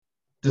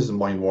This is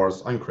Mind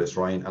Wars. I'm Chris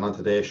Ryan, and on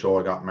today's show,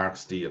 I got Mark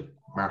Steele.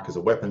 Mark is a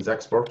weapons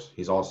expert.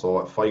 He's also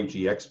a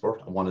 5G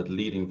expert and one of the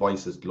leading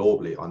voices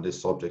globally on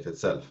this subject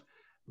itself.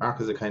 Mark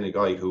is the kind of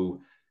guy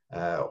who,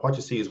 what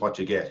you see is what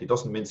you get. He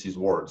doesn't mince his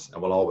words and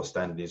will always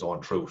stand in his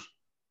own truth.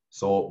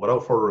 So,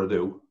 without further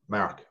ado,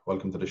 Mark,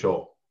 welcome to the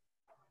show.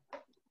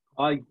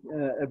 Hi,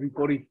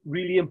 everybody.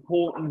 Really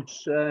important,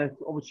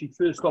 obviously,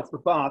 first off the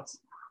bat,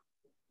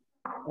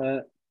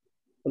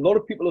 a lot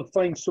of people have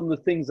found some of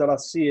the things that I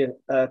say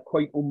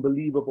quite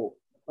unbelievable.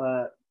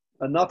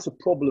 And that's a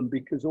problem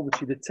because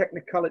obviously the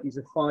technicalities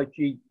of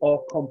 5G are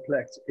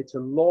complex. It's a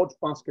large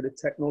basket of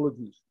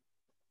technologies.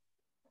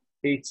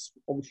 It's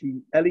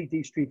obviously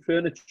LED street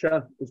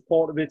furniture is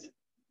part of it.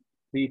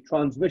 The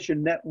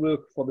transmission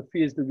network for the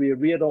phased array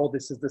radar.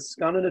 This is the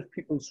scanning of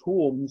people's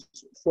homes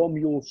from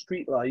your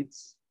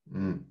streetlights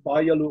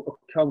by your local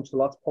council.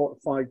 That's part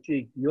of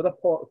 5G. The other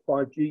part of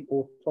 5G,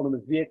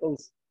 autonomous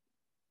vehicles.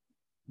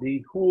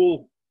 The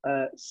whole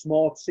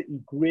smart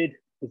city grid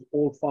is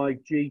all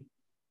 5G,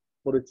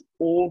 but it's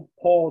all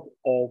part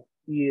of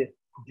a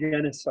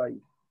genocide.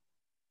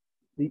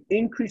 The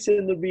increase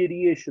in the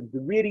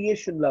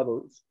radiation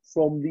levels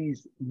from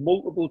these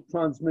multiple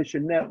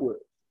transmission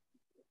networks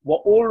were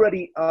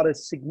already at a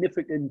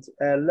significant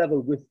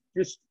level with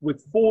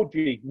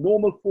 4G,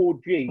 normal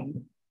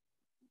 4G.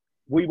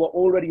 We were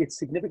already at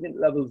significant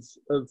levels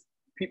of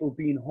people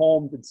being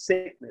harmed and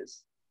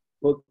sickness,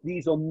 but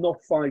these are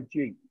not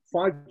 5G.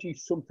 5G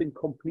is something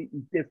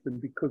completely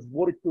different because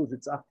what it does,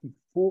 it's actually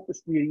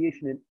focused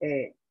radiation in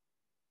air.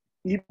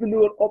 Even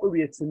though it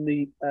operates in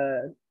the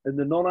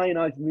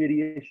non-ionizing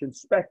radiation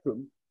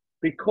spectrum,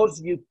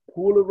 because you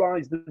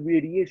polarize the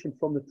radiation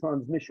from the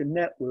transmission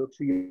network,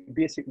 so you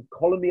basically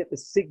collimate the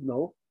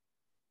signal,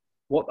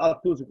 what that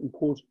does, it can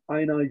cause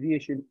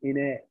ionization in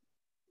air.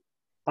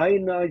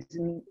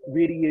 Ionizing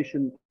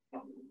radiation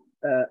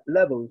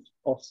levels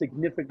are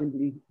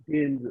significantly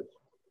dangerous.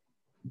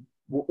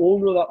 We all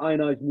know that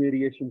ionizing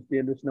radiation is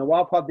dangerous. Now,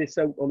 I've had this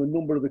out on a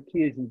number of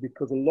occasions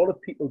because a lot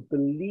of people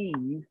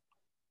believe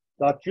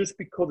that just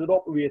because it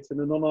operates in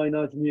a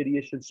non-ionizing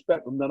radiation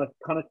spectrum, then it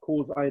cannot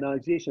cause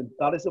ionization.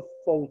 That is a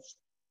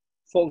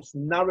false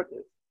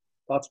narrative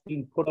that's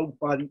been put out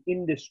by the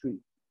industry.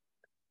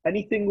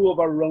 Anything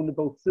over around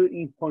about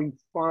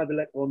 13.5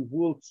 electron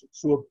volts,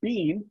 so a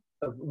beam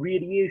of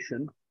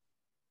radiation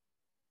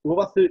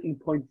over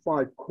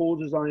 13.5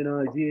 causes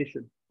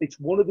ionization. It's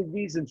one of the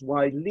reasons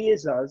why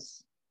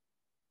lasers,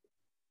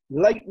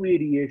 light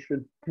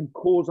radiation, can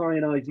cause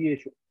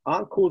ionization. I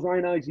can cause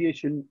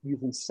ionization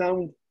using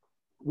sound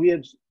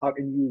waves. I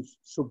can use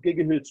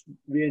sub-gigahertz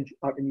range.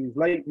 I can use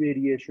light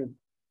radiation.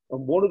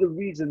 And one of the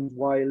reasons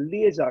why a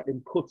laser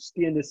can cut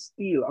stainless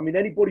steel, I mean,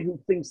 anybody who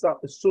thinks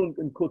that the sun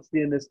can cut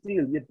stainless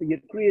steel, you're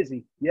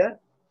crazy, yeah?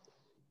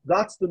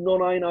 That's the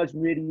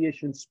non-ionizing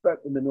radiation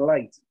spectrum in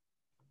light.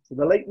 So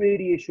the light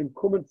radiation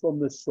coming from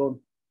the sun,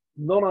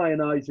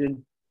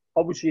 non-ionizing,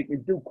 obviously it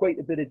can do quite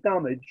a bit of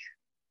damage.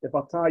 If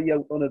I tie you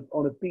out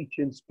on a beach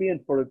in Spain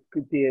for a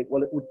good day,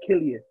 well, it would kill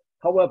you.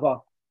 However,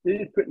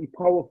 this is pretty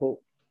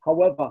powerful.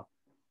 However,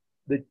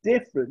 the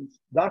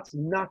difference, that's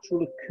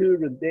natural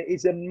occurrence. There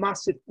is a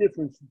massive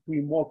difference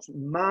between what's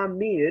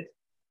man-made,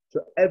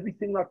 so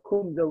everything that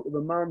comes out of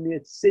a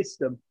man-made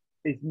system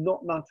is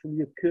not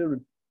naturally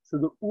occurring. So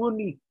the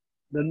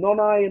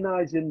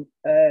non-ionizing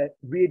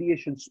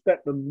radiation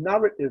spectrum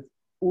narrative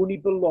only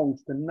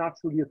belongs to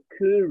naturally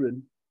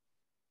occurring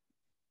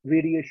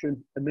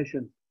radiation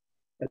emission.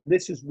 And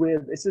this is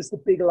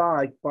the big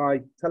lie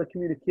by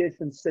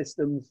telecommunication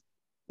systems,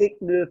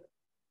 ICNIRP,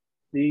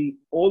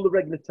 all the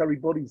regulatory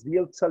bodies.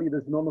 They'll tell you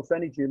there's not enough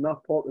energy in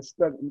that part of the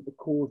spectrum to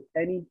cause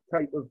any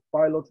type of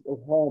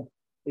biological harm.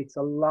 It's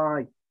a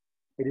lie.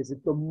 It is a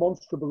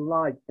demonstrable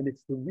lie, and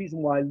it's the reason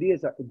why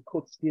laser can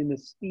cut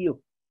stainless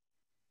steel.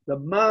 The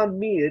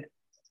man-made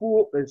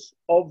focus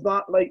of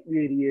that light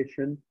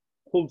radiation,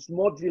 pulse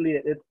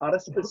modulated at a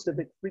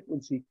specific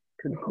frequency,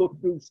 can cut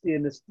through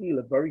stainless steel,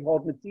 a very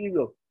hard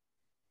material,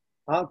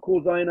 and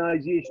cause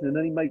ionization in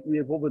any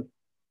microwave oven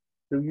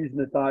through using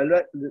the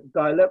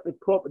dielectric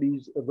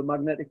properties of the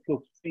magnetic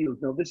flux field.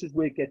 Now, this is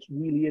where it gets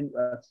really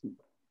interesting.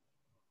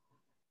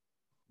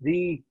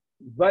 The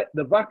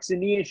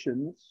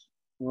vaccinations,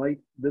 right?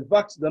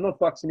 They're not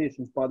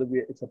vaccinations, by the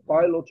way. It's a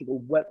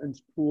biological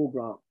weapons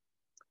program.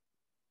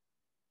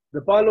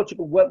 The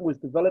biological weapon was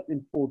developed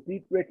in Fort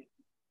Detrick.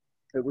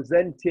 It was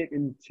then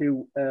taken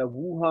to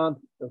Wuhan,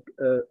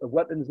 a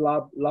weapons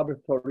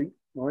laboratory,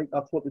 right?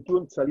 That's what they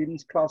don't tell you.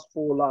 These class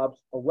 4 labs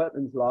are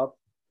weapons labs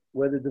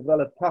where they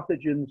develop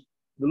pathogens.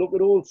 They look at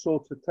all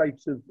sorts of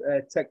types of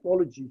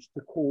technologies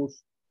to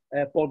cause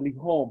bodily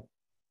harm.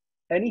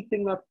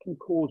 Anything that can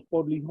cause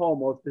bodily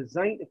harm or is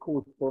designed to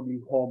cause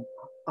bodily harm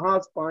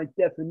has, by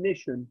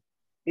definition,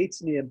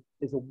 its name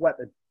is a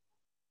weapon.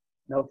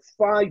 Now,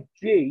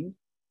 5G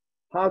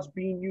has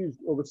been used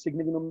over a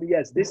significant number of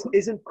years. This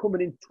isn't coming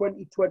in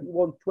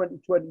 2021,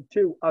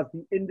 2022, as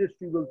the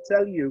industry will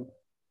tell you.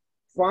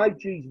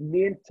 5G's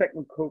main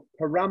technical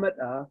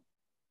parameter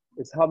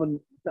is having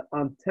the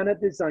antenna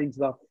designs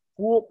that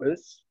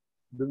focus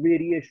the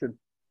radiation.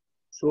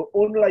 So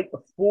unlike a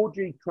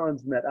 4G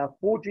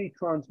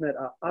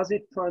transmitter, as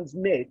it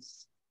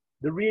transmits,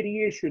 the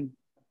radiation,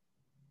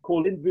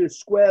 called inverse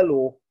square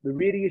law, the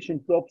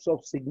radiation drops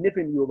off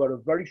significantly over a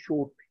very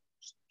short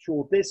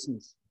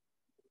distance.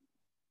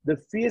 The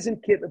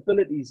phasing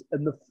capabilities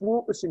and the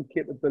focusing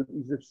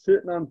capabilities of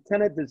certain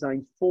antenna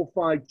designs for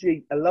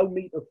 5G allow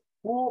me to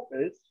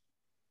focus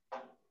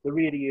the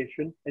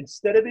radiation.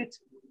 Instead of it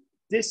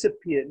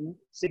dissipating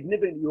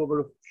significantly over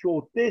a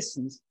short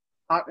distance,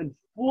 I can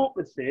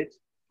focus it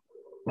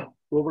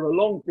over a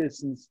long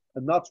distance,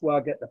 and that's where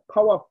I get the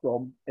power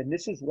from. And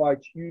this is why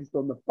it's used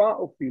on the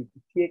battlefield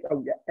to take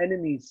out your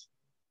enemy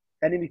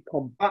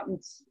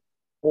combatants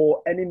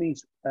or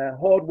enemies'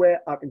 hardware.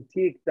 I can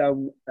take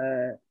down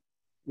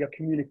your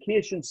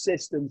communication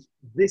systems.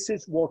 This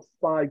is what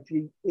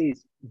 5G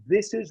is.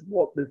 This is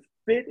what they've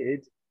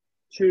fitted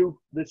to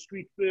the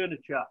street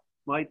furniture.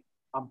 Right?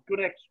 I'm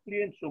going to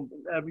explain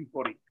something to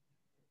everybody.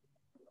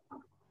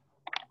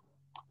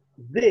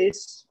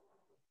 This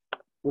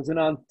was an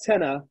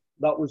antenna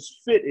that was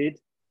fitted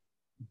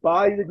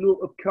by the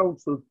local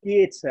council,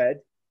 Gateshead,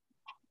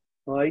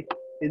 right,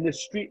 in the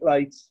street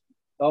lights.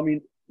 I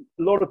mean,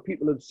 a lot of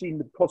people have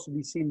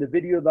possibly seen the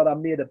video that I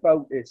made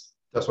about this.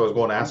 That's what I was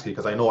going to ask you,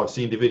 because I know I've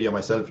seen the video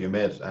myself you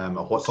made some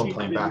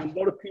time back. A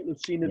lot of people have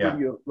seen the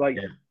video, right?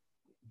 Yeah.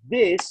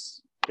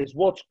 This is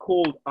what's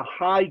called a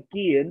high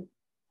gain.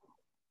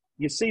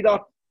 You see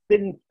that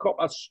thin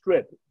copper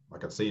strip? I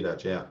can see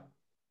that, yeah.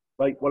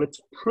 Right, well,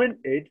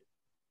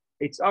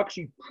 it's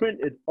actually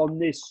printed on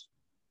this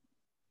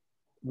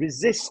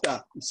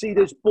resistor. You see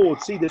this board,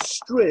 see the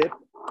strip?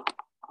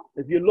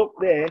 If you look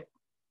there,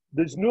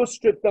 there's no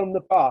strip down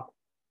the back,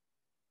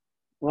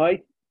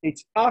 right?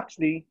 It's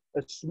actually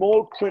a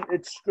small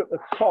printed strip of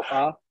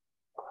copper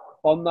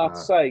on that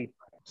side.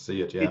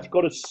 See it, yeah. It's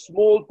got a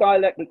small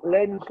dielectric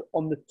lens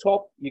on the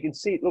top. You can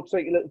see it looks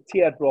like a little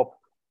teardrop.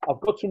 I've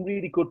got some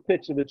really good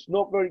pictures. It's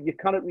not very, you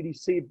cannot really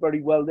see it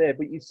very well there,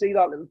 but you see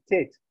that little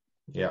tit?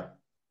 Yeah.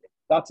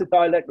 That's a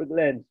dielectric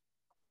lens.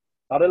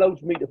 That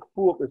allows me to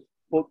focus.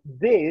 But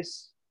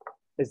this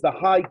is the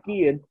high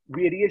gain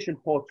radiation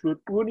part, so it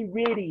only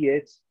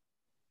radiates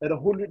at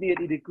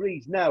 180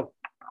 degrees. Now,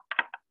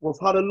 we've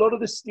had a lot of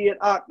the state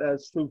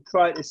actors who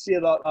try to say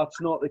that that's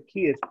not the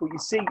case. But you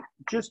see,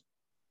 just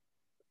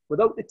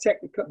without the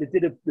technical, they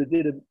did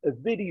a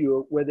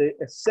video where they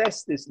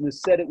assessed this and they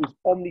said it was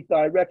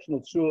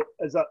omnidirectional. So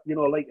as that, you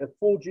know, like a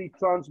 4G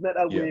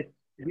transmitter where it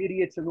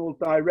radiates in all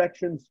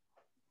directions.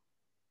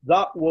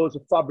 That was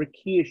a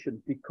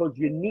fabrication, because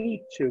you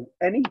need to,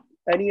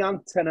 any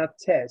antenna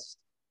test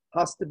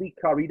has to be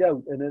carried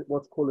out in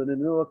what's called an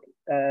inert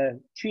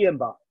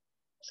chamber,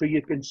 so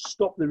you can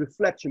stop the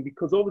reflection,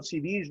 because obviously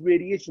these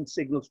radiation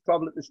signals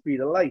travel at the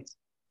speed of light.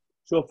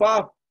 So if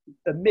I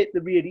emit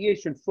the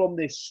radiation from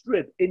this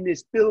strip in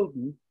this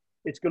building,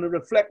 it's going to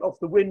reflect off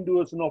the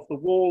windows and off the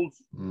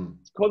walls.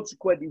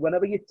 Consequently,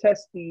 whenever you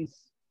test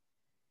these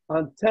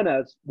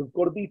antennas, they've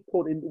got to be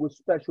put into a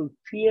special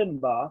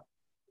chamber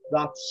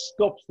that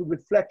stops the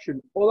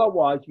reflection.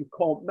 Otherwise, you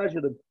can't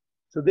measure them.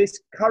 So this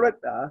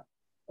character,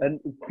 and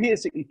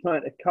basically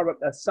trying to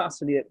character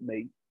assassinate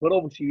me, but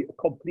obviously a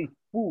complete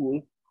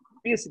fool,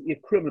 basically a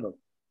criminal.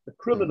 A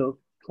criminal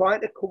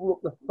trying to cover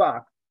up the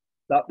fact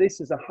that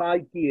this is a high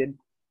gain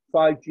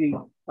 5G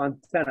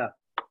antenna.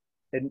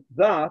 And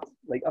that,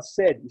 like I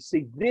said, you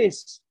see,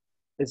 this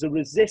is a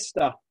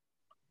resistor.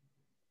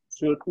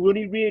 So it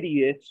only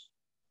radiates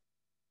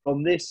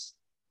from this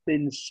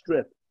thin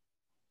strip.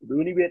 The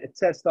only way to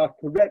test that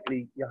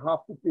correctly, you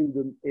have to do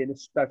them in a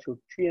special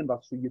chamber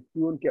so you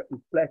don't get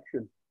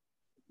reflection.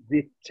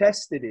 They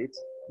tested it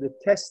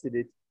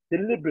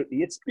deliberately.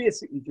 It's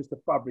basically just a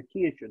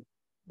fabrication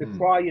to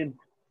try and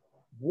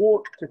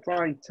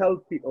tell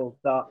people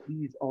that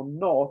these are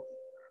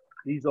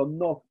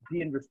not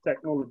dangerous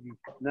technologies.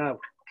 Now,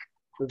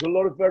 there's a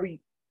lot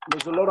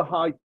of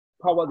high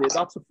power there.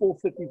 That's a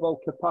 450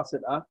 volt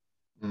capacitor.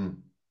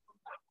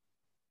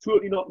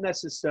 Totally not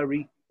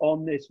necessary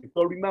on this. You've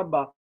got to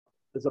remember,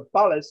 there's a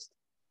ballast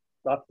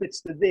that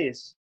fits to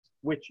this,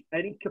 which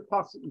any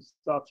capacitance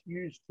that's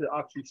used to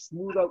actually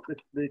smooth out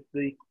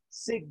the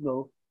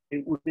signal,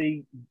 it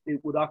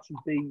would actually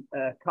be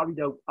carried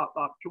out at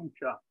that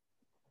juncture.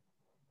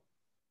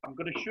 I'm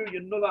going to show you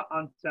another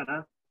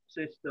antenna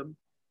system,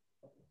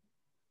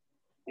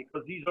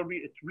 because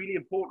it's really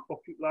important for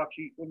people to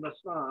actually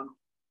understand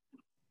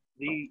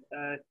the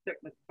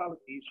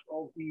technicalities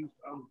of these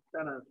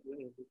antennas.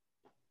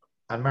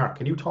 And Mark,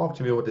 can you talk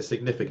to me about the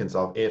significance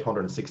of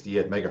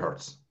 868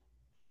 megahertz?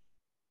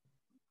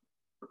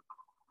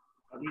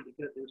 I need to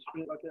get this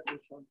straight. I get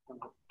this on.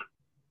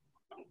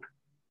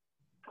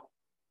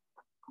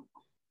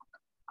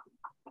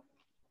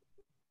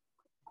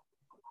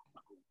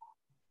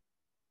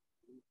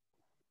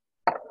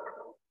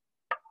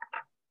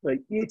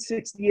 Right,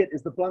 868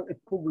 is the blanket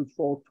coverage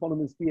for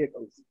autonomous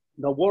vehicles.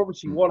 Now,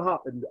 obviously, what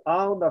happened?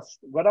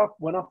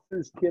 When I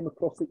first came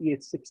across the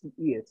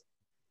 868,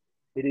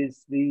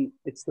 it's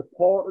the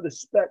part of the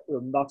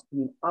spectrum that's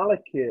been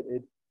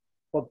allocated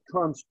for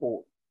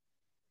transport.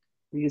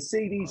 You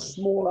see these Right.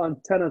 small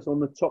antennas on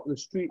the top of the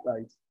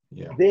streetlights.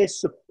 Yeah. They're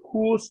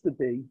supposed to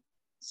be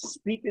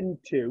speaking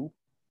to,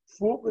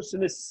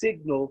 focusing a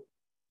signal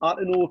at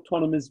an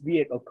autonomous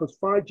vehicle, because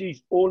 5G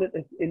is all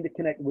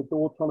interconnected with the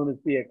autonomous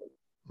vehicle.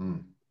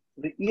 Mm.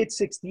 The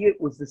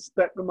 868 was the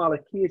spectrum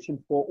allocation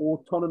for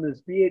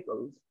autonomous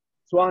vehicles.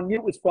 So I knew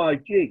it was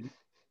 5G.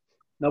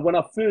 Now, when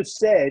I first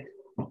said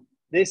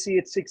this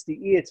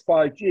 868 is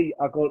 5G,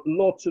 I got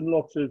lots and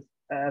lots of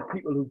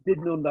people who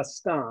didn't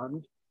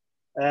understand,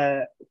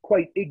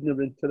 quite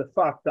ignorant to the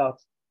fact that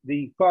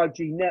the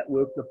 5G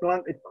network, the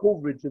blanket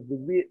coverage of the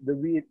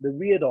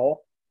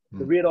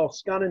radar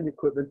scanning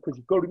equipment, because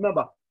you've got to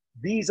remember,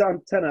 these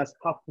antennas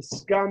have to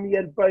scan the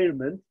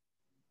environment,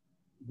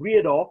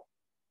 radar.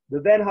 They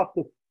then have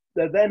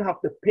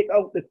to pick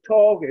out the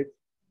target,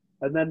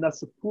 and then they're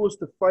supposed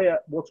to fire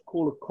what's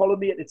called a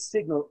collimated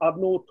signal at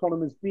an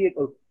autonomous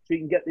vehicle, so you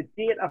can get the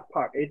data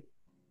package.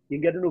 You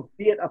can get enough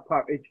data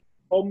package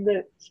from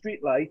the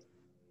streetlight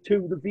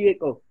to the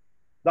vehicle.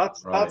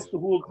 That's the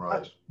whole.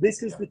 Right.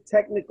 This is the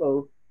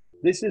technical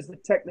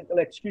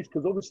excuse,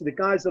 because obviously the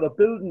guys that are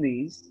building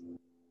these,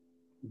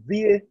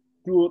 they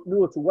don't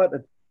know it's a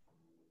weapon.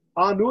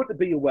 I know it to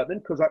be a weapon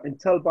because I can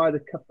tell by the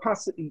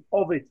capacity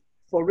of it.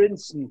 For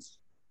instance,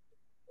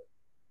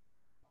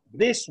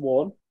 this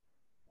one,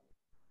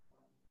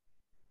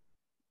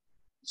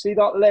 see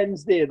that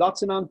lens there?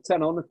 That's an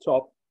antenna on the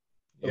top.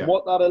 And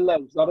what that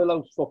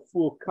allows for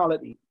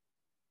focality.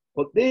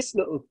 But this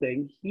little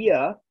thing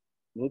here,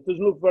 it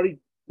doesn't look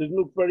very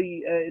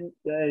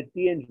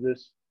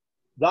dangerous.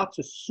 That's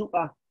a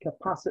super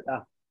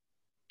capacitor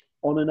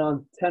on an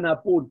antenna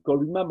board.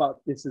 Because remember,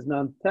 this is an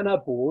antenna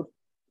board.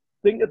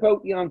 Think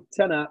about the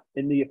antenna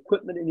and the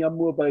equipment in your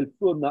mobile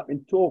phone that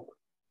can talk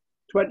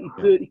 20,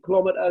 30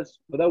 kilometers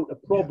without a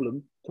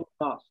problem to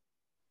pass.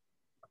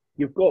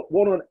 You've got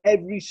one on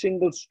every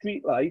single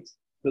street light.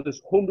 So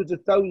there's hundreds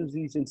of thousands of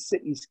these in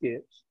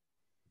cityscapes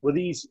with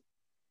these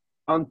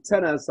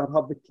antennas that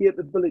have the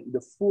capability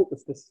to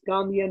focus, to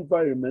scan the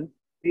environment,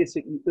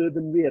 basically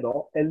urban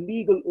radar,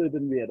 illegal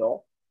urban radar,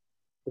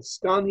 to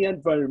scan the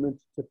environment,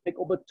 to pick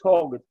up a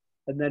target,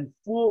 and then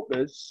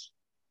focus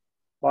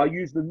by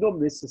using the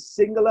numbness, a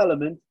single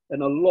element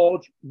in a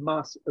large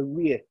mass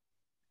array.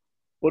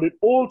 But it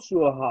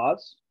also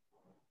has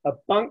a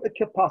bank of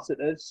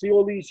capacitors. See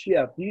all these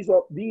here? These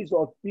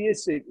are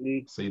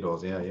basically. See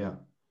those? Yeah.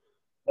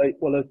 Like,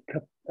 well,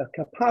 a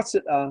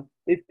capacitor.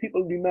 If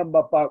people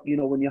remember back,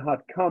 when you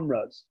had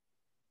cameras,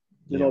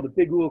 the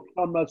big old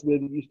cameras where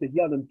we used to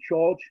hear them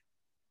charge,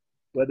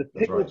 where the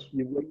pick up,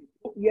 you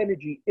put the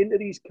energy into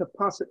these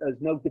capacitors.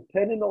 Now,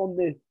 depending on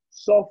the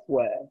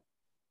software,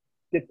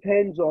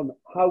 depends on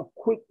how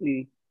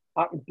quickly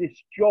I can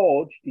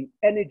discharge the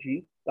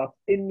energy that's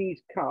in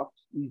these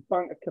caps, these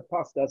bank of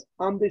capacitors,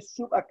 and this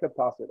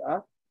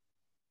supercapacitor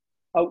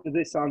out of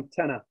this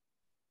antenna.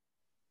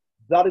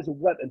 That is a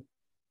weapon.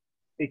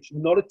 It's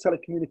not a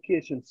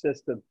telecommunication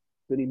system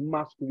that he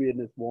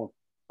masquerading as one.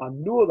 I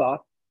know that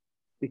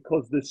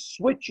because the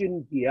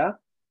switching gear,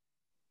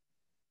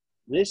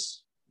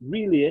 this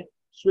relay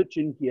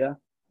switching gear,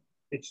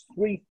 it's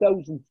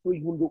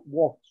 3,300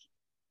 watts.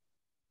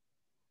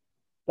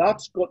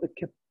 That's got the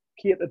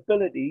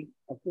capability.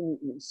 I think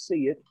you can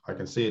see it. I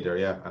can see it there,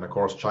 yeah. And of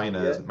course,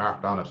 China is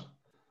marked on it.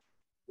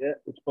 Yeah,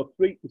 it's got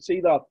you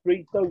see that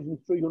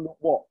 3,300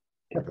 watt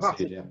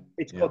capacity.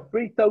 It's got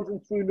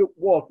 3,300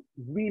 watt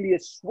relay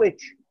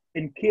switch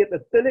in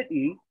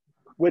capability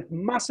with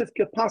massive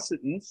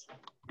capacitance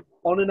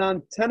on an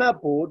antenna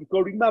board. You've got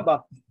to remember,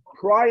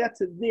 prior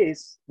to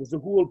this, there's a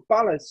whole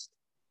ballast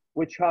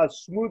which has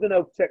smoothing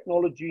out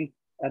technology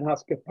and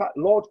has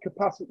large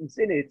capacitance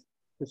in it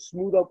to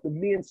smooth out the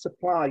main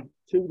supply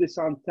to this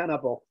antenna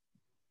box.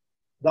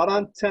 That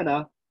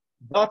antenna,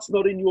 that's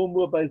not in your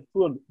mobile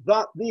phone.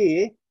 That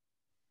there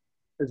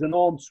is an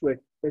ARM switch.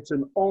 It's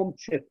an ARM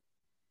chip.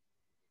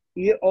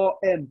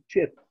 ARM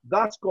chip.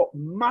 That's got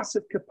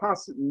massive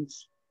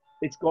capacitance.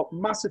 It's got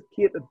massive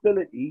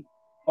capability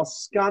of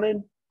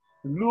scanning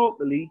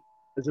locally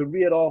as a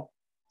radar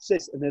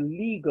system, an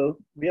illegal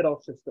radar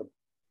system.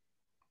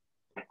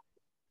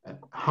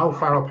 How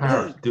far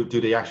apart do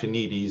they actually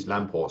need these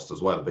lampposts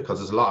as well? Because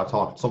there's a lot of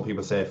talk. Some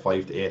people say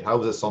 5 to 8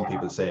 houses. Some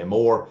people say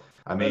more.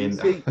 I mean,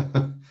 see,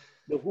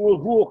 the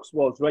whole hoax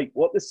was right.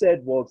 What they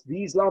said was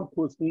these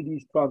lampposts need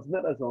these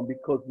transmitters on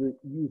because they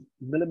use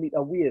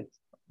millimeter waves.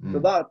 So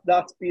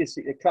that's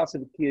basically a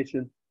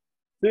classification,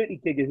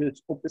 30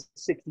 gigahertz up to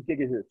 60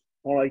 gigahertz.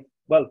 All right.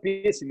 Well,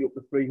 basically up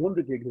to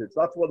 300 gigahertz.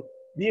 That's what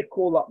they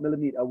call that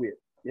millimeter wave.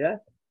 Yeah.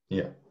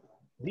 Yeah.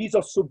 These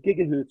are sub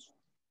gigahertz.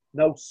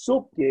 Now,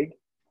 sub gig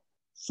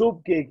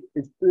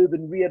is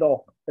urban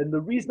radar. And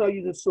the reason I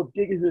use a sub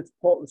gigahertz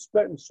part of the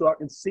spectrum so I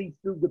can see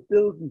through the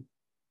building.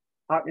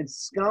 I can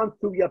scan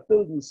through your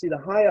building, see the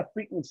higher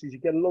frequencies, you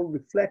get a lot of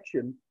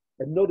reflection.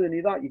 And not only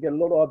that, you get a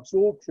lot of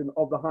absorption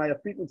of the higher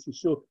frequencies.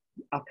 So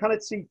I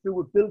cannot see through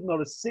a building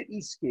or a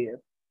cityscape.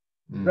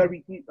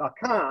 I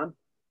can,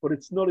 but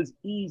it's not as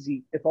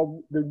easy.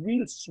 The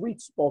real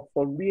sweet spot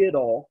for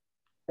radar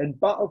and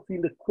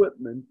battlefield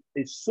equipment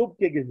is sub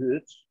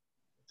gigahertz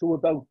to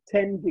about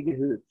 10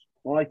 gigahertz.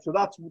 All right, so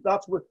that's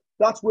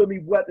where my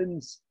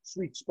weapons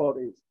sweet spot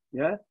is.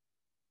 Yeah,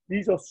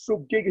 these are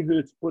sub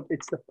gigahertz, but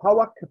it's the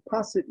power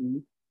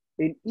capacity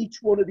in each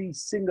one of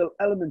these single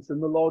elements in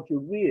the larger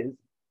arrays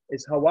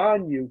is how I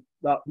knew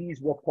that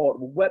these were part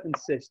of a weapon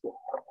system.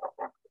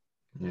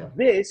 Yeah.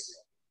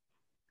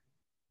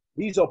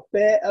 These are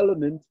bare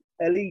element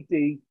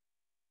LED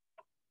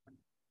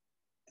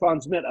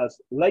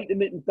transmitters, light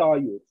emitting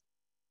diodes,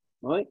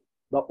 right?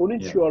 They're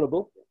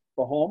uninsurable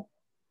for harm.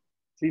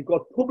 So you've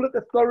got public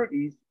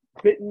authorities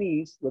fitting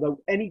these without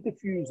any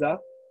diffuser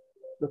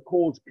that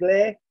cause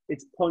glare,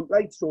 it's point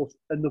light source,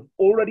 and they've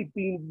already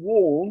been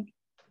warned.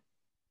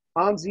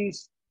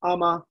 ANSIS,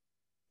 AMA,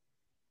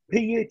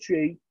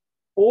 PHE,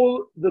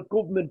 all the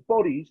government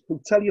bodies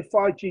who tell you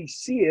 5G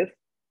safe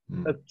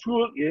have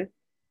told you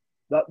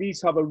that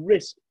these have a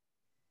risk,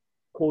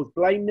 cause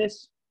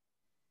blindness,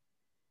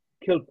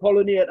 kill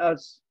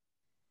pollinators,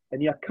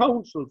 and your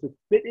councils have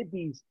fitted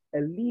these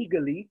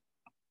illegally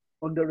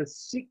under a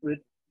secret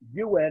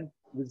UN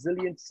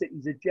Resilient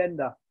Cities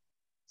agenda.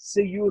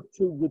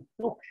 CO2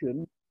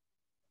 reduction,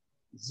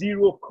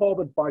 zero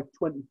carbon by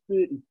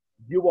 2030,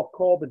 zero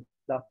carbon.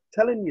 They're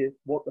telling you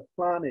what the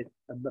plan is.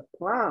 And the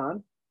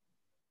plan,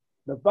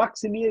 the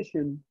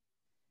vaccination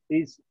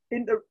is,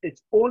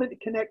 it's all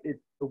interconnected.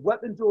 The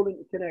weapon's all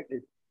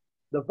interconnected.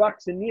 The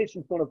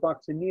vaccination is not a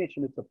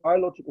vaccination, it's a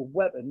biological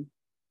weapon.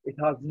 It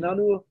has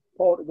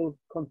nanoparticle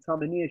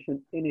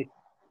contamination in it.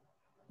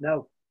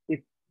 Now,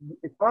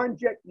 if I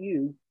inject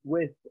you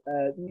with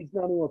these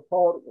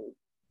nanoparticles,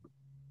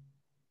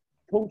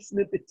 tungsten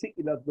in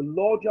particular, the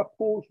larger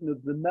portion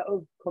of the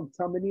metal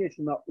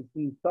contamination that was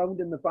being found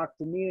in the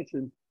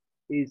vaccination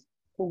is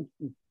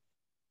tungsten.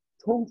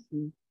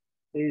 Tungsten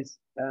is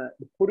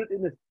they put it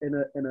in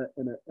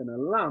a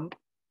lamp,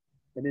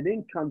 in an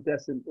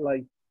incandescent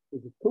light.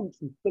 Is a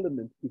tungsten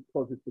filament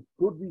because it's a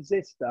good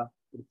resistor,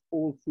 but it's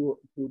also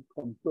a good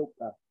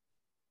conductor.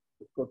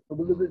 It's got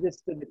double the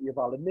resistivity of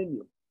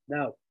aluminium.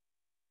 Now,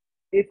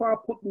 if I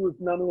put those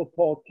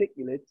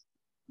nanoparticulates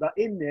that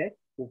in there,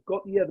 we've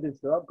got the evidence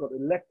there. I've got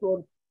an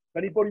electron.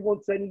 If anybody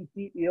wants any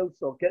details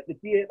or get the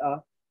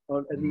data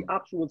and the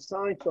actual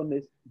science on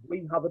this,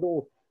 we have it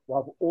all. We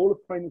have all the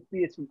primary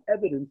facie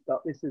evidence that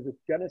this is a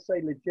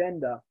genocidal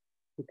agenda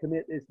to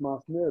commit this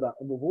mass murder.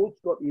 And we've also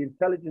got the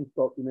intelligence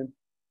document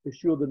to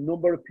show the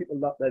number of people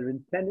that they're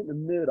intending to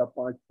murder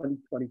by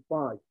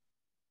 2025.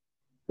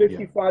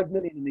 55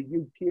 million in the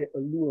UK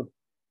alone,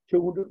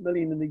 200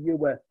 million in the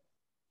US.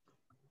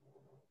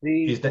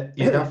 Is that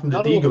from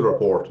the Deagle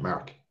report,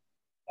 Mark?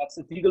 That's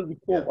the Deagle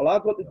report. Well, I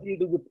got the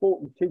Deagle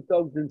report in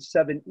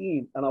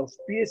 2017, and I was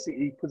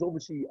basically, because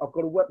obviously I've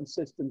got a weapon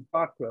systems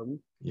background,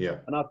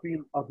 and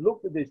I've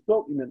looked at this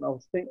document, and I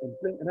was thinking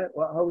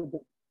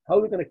how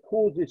are they going to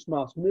cause this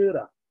mass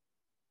murder?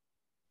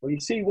 Well, you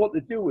see, what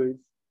they do is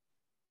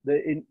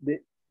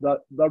they're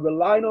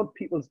relying on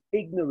people's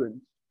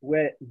ignorance,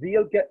 where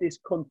they'll get this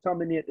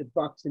contaminated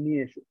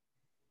vaccination.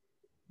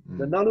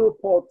 The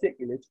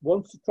nanoparticulates,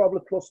 once they travel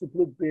across the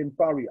blood-brain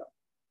barrier,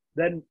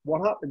 then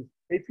what happens?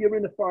 If you're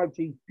in a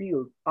 5G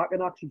field, I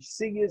can actually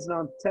see you as an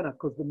antenna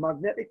because the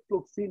magnetic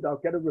flux field, I'll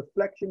get a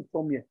reflection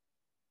from you.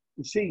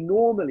 You see,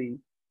 normally,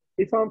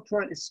 if I'm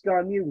trying to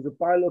scan you as a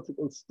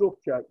biological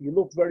structure, you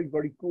look very,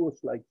 very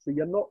ghost-like, so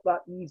you're not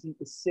that easy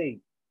to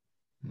see.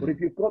 But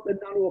if you've got the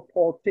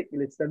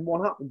nanoparticulates, then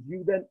what happens?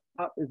 You then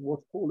act as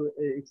what's called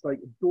it's like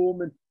a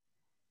dormant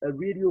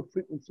radio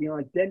frequency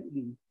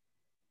identity,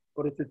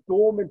 but it's a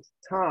dormant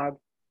tag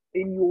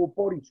in your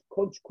body.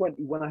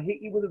 Consequently, when I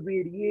hit you with a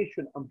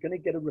radiation, I'm going to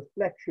get a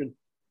reflection,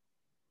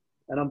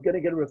 and I'm going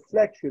to get a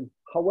reflection.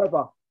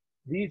 However,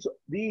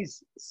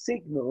 these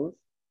signals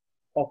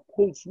are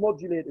pulse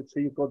modulated. So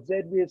you've got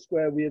Z wave,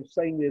 square wave,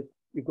 sine wave.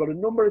 You've got a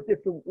number of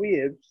different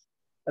waves.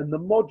 And the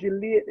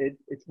modulated,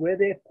 it's where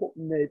they're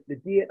putting the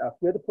data,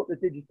 where they put the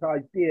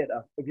digitized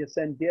data. If you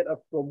send data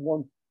from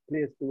one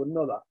place to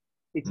another,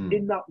 it's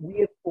in that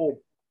waveform.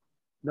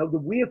 Now the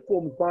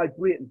waveform is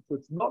vibrating, so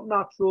it's not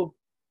natural.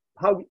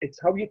 It's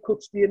how you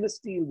cut stainless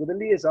steel with a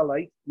laser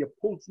light. You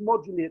pulse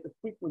modulate the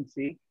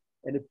frequency,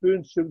 and it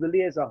burns through the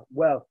laser.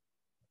 Well,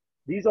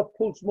 these are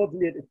pulse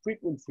modulated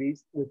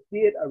frequencies with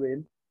data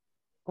in.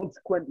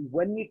 Consequently,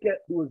 when you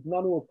get those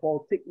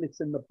nanoparticulates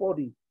in the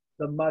body,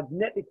 the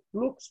magnetic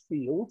flux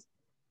field,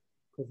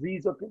 because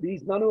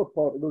these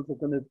nanoparticles are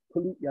going to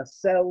pollute your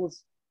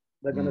cells,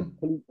 they're going to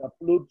pollute your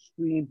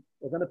bloodstream,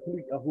 they're going to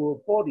pollute your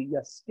whole body,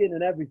 your skin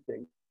and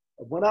everything.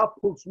 And when I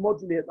pulse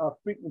modulate that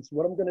frequency,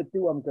 what I'm going to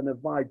do, I'm going to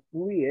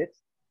vibrate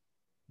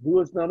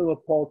those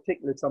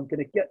nanoparticulates. I'm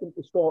going to get them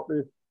to start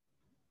to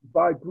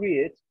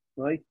vibrate,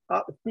 right,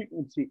 at the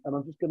frequency, and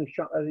I'm just going to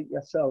shatter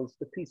your cells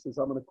to pieces.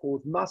 I'm going to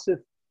cause massive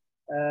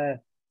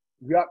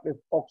reactive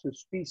oxidation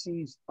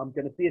species. I'm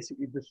going to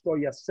basically destroy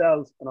your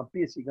cells, and I'm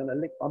basically going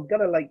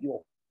to light you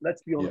up.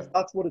 Let's be honest,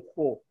 that's what it's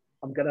for.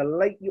 I'm going to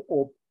light you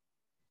up,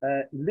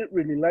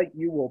 literally light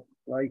you up,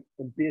 right,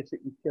 and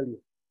basically kill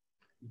you.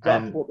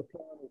 That's what the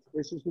plan is.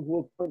 This is the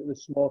whole point of the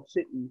smart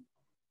city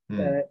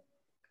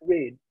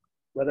grid.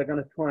 where they're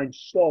going to try and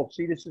stop.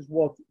 See, this is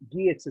what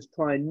Gates is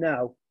trying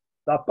now.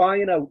 They're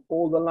buying out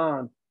all the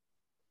land.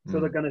 So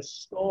they're going to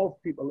starve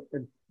people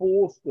and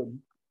force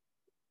them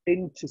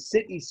into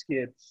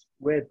cityscapes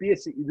where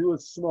basically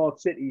those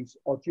smart cities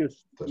are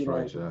just, That's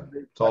right, yeah.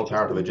 It's all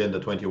part of Agenda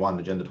 21,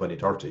 Agenda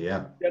 2030,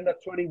 yeah. Agenda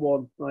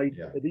 21, right?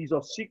 Yeah. These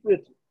are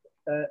secret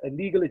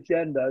illegal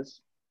agendas,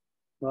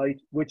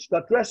 right? Which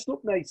they're dressed up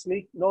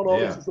nicely. No,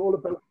 this is all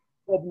about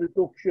carbon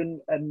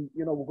reduction and,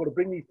 you know, we're going to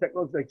bring these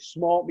technologies like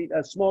smart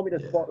meters,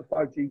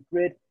 5G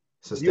grid.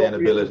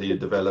 Sustainability and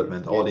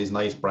development, all these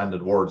nice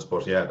branded words,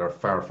 but yeah, they're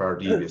far, far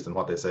devious than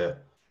what they say.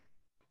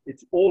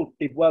 It's all,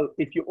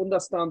 if you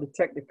understand the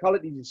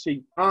technicalities, you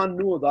see, I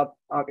know that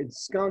I can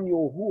scan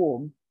your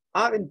home.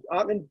 I can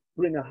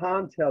bring a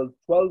handheld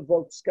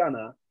 12-volt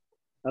scanner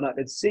and I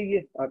can see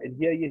you, I can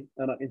hear you,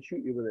 and I can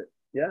shoot you with it.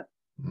 Yeah?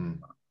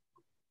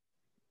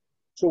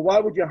 So why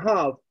would you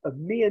have a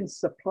main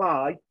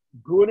supply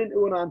going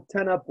into an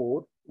antenna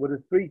board with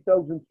a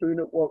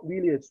 3,300 watt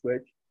relay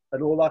switch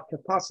and all that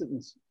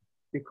capacitance?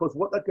 Because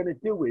what they're going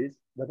to do is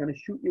they're going to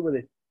shoot you with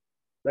it.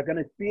 They're going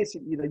to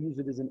basically use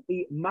it as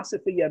a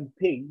massive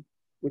EMP,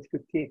 which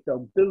could take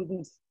down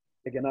buildings.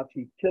 They can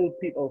actually kill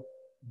people.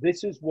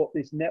 This is what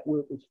this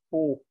network is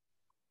for.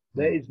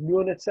 There is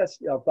no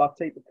necessity of that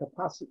type of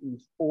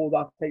capacitance or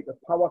that type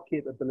of power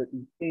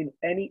capability in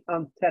any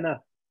antenna.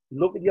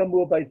 Look at your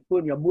mobile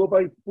phone. Your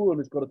mobile phone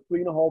has got a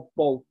 3.5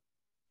 volt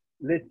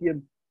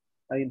lithium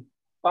ion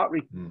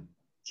battery.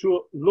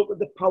 So look at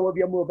the power of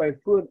your mobile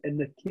phone and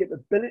the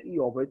capability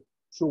of it.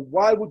 So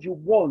why would you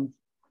want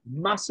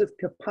massive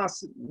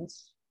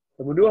capacitance?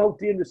 And we know how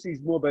dangerous these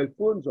mobile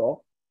phones are.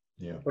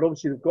 Yeah. But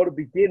obviously they've got to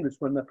be dangerous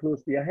when they're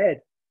close to your head.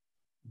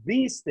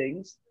 These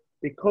things,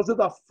 because of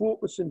that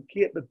focus and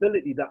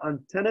capability, the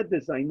antenna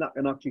design that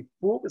can actually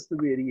focus the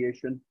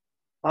radiation,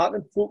 I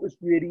can focus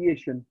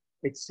radiation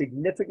at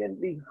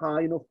significantly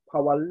high enough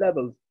power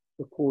levels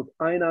to cause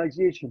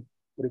ionization.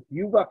 But if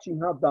you've actually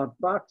had that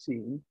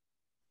vaccine,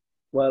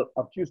 well,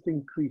 I've just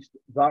increased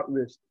that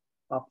risk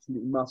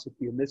absolutely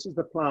massively. And this is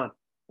the plan.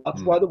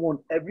 That's why they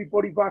want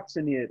everybody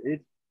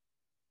vaccinated.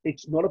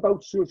 It's not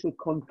about social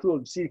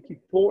control. See, they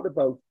keep talking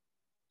about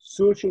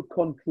social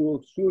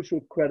control, social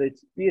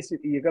credits.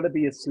 Basically, you're going to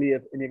be a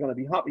slave and you're going to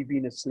be happy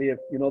being a slave.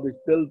 You know, there's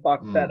Build Back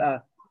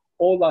Better,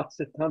 all that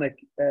satanic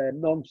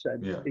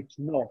nonsense. Yeah. It's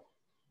not.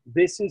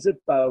 This is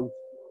about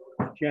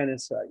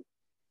genocide.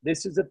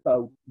 This is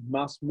about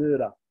mass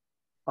murder.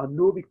 I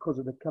know because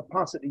of the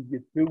capacity,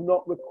 you do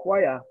not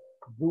require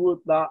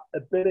that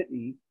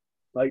ability,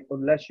 right,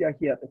 unless you're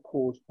here to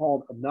cause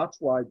harm. And that's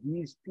why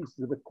these pieces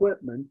of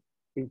equipment,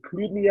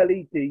 including the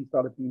LEDs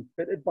that have been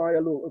fitted by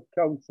a local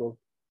council,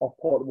 are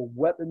part of a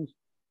weapons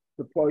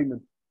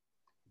deployment.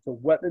 It's a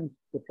weapons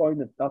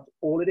deployment. That's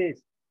all it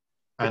is.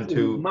 And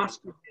to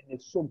masquerade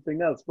is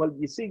something else. Well,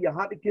 you see, you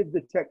had to give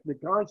the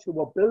guys who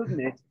are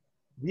building it,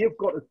 they've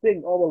got to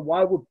think, oh,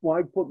 well,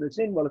 why put this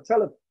in? Well, I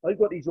tell them, I've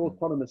got these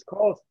autonomous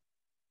cars.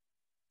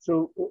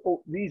 So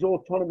these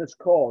autonomous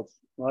cars,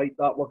 right,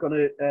 that we're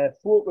going to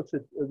focus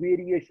a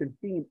radiation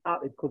beam at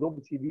it, because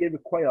obviously they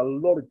require a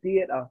lot of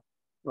data,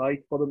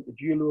 right, for them to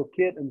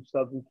geolocate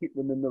themselves and keep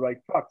them in the right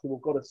track. So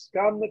we've got to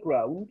scan the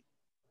ground,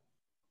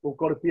 we've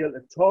got to be able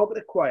to target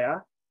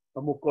acquire,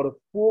 and we've got to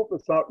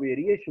focus that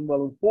radiation.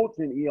 Well,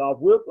 unfortunately, I've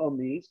worked on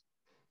these,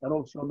 and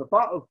obviously on the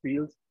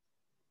battlefield,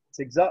 it's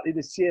exactly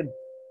the same.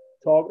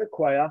 Target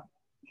acquire,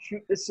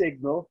 shoot the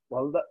signal.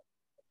 Well,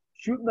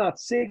 shooting that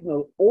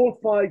signal, all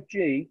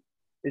 5G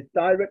is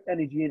direct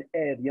energy in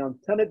air. The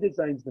antenna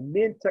designs, the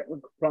main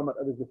technical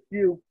parameter, there's a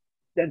few.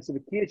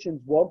 Densifications,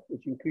 one,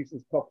 which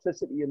increases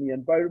toxicity in the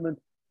environment.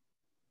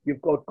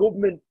 You've got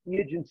government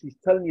agencies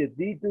telling you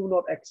they do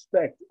not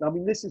expect. I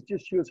mean, this is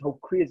just shows how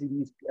crazy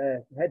these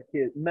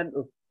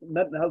mental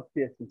health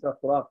patients, that's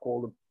what I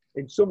call them,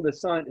 and some of the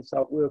scientists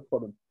that work for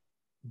them.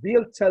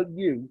 They'll tell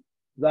you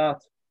that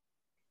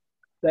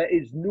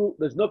there's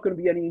not going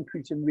to be any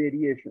increase in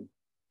radiation.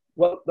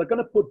 Well, they're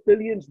going to put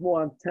billions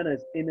more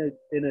antennas in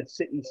a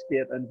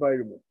cityscape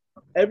environment.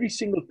 Every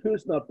single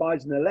person that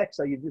buys an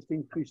Alexa, you've just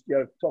increased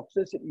your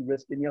toxicity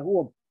risk in your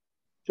home.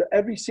 So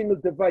every single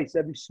device,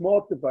 every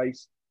smart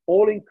device,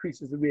 all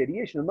increases the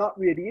radiation, and that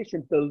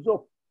radiation builds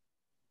up.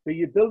 So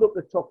you build up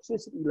the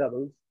toxicity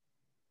levels.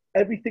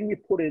 Everything you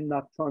put in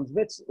that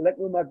transmits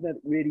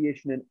electromagnetic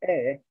radiation in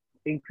air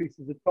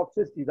increases the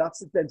toxicity. That's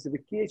the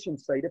densification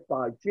side of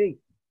 5G.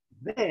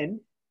 Then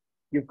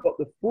you've got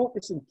the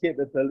focusing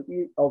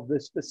capability of the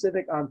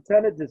specific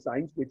antenna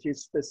designs, which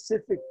is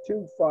specific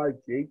to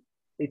 5G.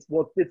 It's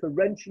what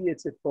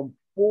differentiates it from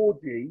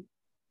 4G.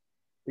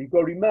 So you've got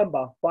to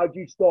remember,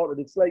 5G started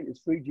its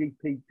latest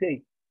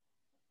 3GPP,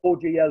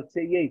 4G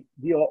LTE.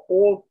 They are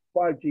all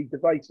 5G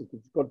devices.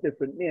 It's got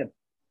different names.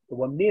 They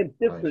were named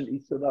differently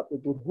so that they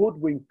would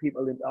hoodwink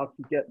people into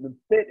actually getting them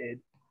fitted.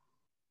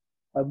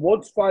 And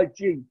once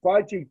 5G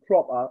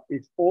proper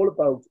is all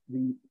about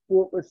the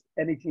focused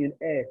energy in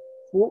air.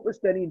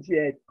 Focused energy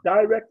air,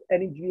 direct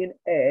energy in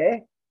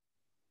air.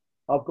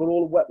 I've got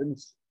all the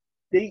weapons.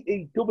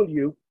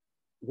 DEW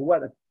is a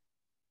weapon.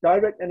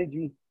 Direct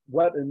energy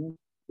weapon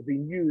have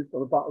been used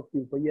on the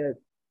battlefield for years.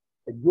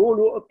 And your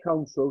local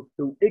council,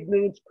 through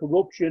ignorance,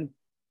 corruption,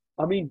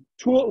 I mean,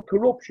 total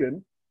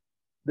corruption,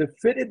 they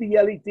fitted the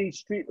LED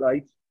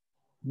streetlights,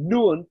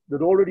 knowing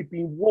they'd already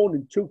been warned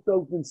in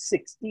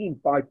 2016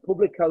 by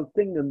Public Health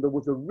England there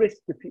was a risk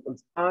to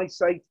people's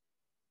eyesight,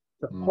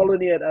 to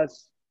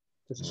pollinators,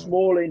 to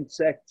small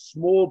insects,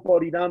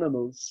 small-bodied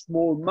animals,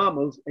 small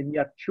mammals, and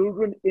yet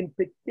children in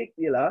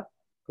particular,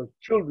 because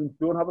children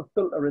don't have a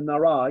filter in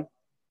their eye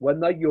when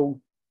they're young,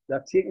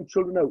 they're taking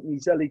children out in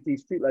these LED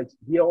streetlights.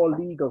 They are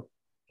legal.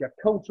 Your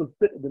council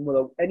fitted them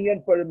without any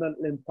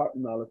environmental impact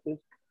analysis,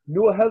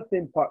 no health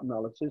impact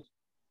analysis,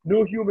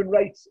 no human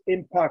rights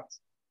impact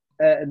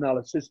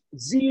analysis,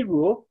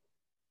 zero,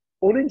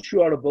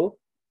 uninsurable.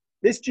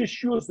 This just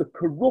shows the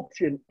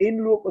corruption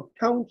in local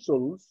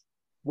councils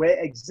where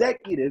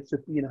executives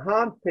have been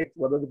handpicked,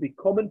 whether they be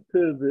common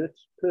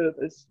purpose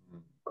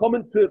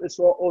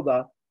or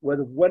other, where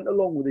they've went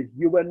along with his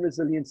UN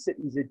Resilient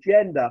Cities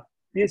agenda.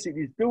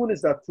 Basically, he's doing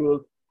as they're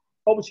told,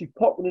 obviously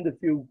popping in a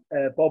few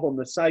bob on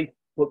the side,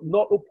 but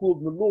not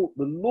upholding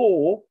the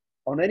law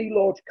on any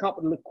large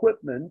capital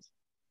equipment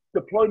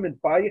deployment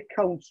by a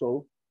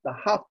council that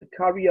have to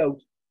carry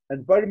out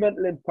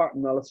environmental impact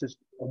analysis.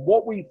 And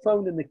what we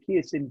found in the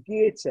case in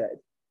Gateshead,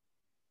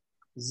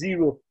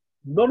 zero.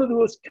 None of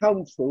those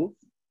councils,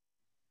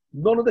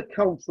 none of the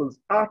councils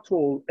at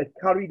all had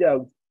carried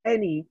out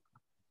any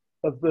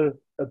of the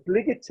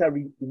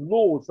obligatory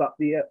laws that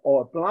they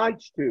are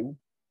obliged to,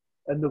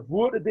 and they've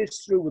voted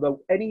this through without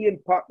any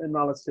impact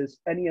analysis,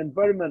 any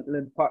environmental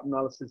impact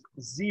analysis,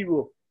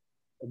 zero.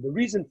 And the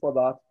reason for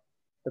that,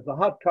 if they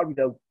had carried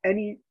out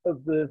any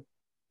of the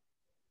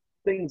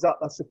things that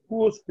they're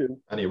supposed to.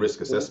 Any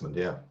risk assessment,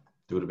 yeah.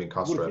 They would have been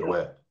cost straight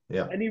away.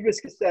 Yeah. Any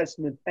risk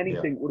assessment,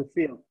 anything would have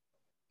failed.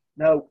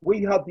 Now,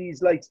 we have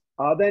these lights,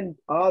 are then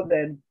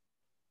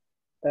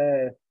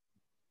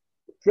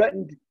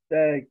threatened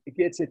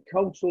Gateshead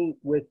Council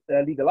with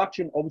legal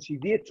action. Obviously,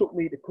 they took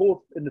me to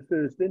court in the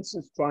first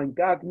instance to try and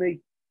gag me.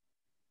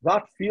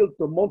 That failed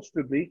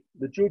demonstrably.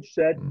 The judge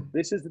said,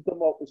 this is the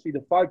democracy.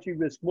 The 5G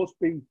risk must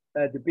be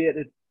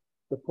debated.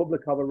 The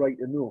public have a right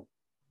to know.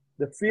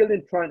 They failed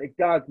in trying to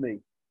gag me.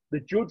 The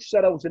judge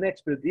said I was an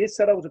expert. They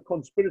said I was a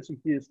conspiracy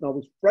theorist and I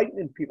was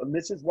frightening people. And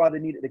this is why they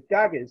needed to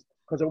gag us,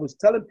 because I was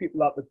telling people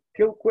that the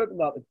kill equipment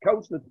that the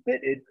council had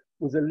fitted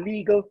was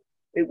illegal.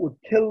 It would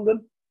kill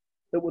them.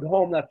 It would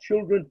harm their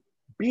children.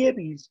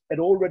 Babies had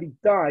already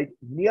died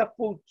near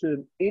full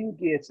term in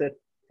Gateshead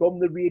from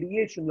the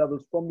radiation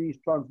levels from these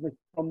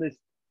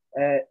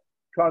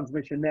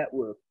transmission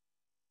network.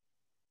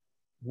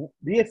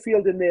 They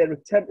failed in their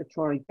attempt to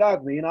try and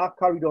gag me, and I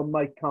carried on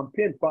my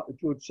campaign. But the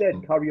judge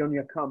said, carry on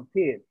your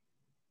campaign.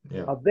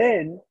 Yeah. I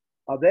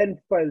then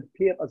filed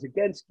papers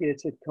against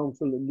Gateshead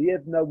Council, and they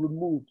have now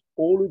removed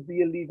all of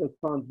the illegal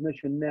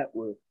transmission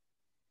network.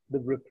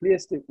 They've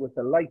replaced it with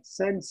a light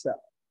sensor.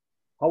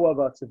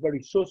 However, it's a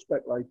very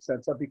suspect light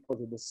sensor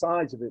because of the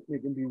size of it.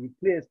 It can be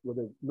replaced with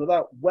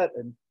another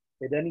weapon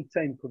at any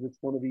time because it's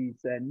one of these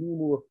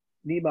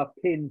NEMA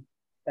pin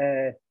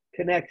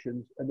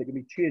connections, and they can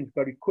be changed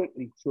very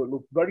quickly. So it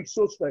looks very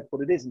suspect,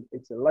 but it isn't.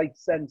 It's a light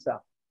sensor.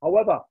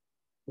 However,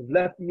 they've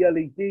left the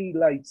LED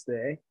lights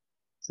there.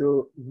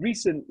 So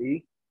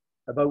recently,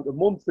 about a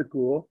month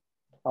ago,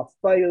 I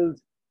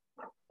filed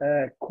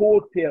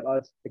court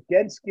papers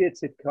against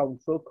Gateshead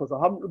Council because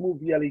I haven't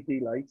removed the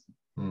LED lights.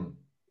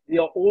 They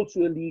are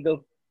also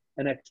illegal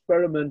and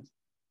experiment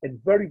and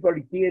very,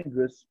 very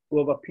dangerous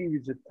over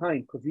periods of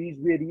time because these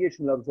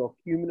radiation levels are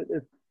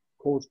cumulative,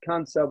 cause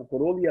cancer. We've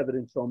got all the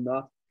evidence on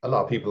that. A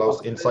lot of people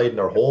inside in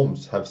their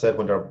homes have said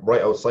when they're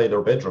right outside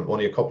their bedroom,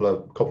 only a couple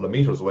of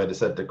meters away, they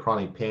said the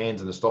chronic pains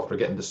and the stuff, they're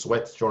getting the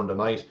sweats during the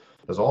night.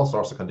 There's all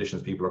sorts of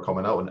conditions people are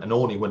coming out, and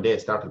only when they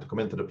started to come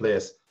into the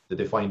place did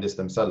they find this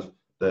themselves,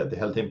 the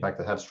health impact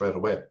they had straight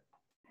away.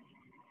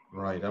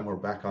 Right, and we're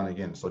back on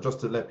again. So just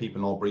to let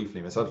people know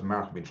briefly, myself and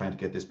Mark have been trying to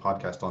get this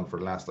podcast on for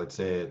the last, I'd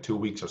say, 2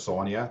 weeks or so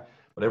on, yeah.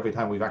 But every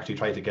time we've actually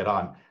tried to get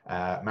on,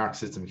 Mark's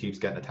system keeps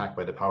getting attacked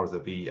by the powers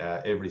that be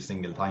every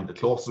single time. The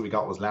closest we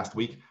got was last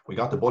week. We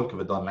got the bulk of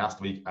it done last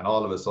week, and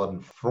all of a sudden,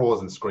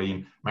 frozen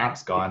screen,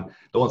 Mark's gone,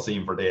 don't see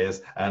him for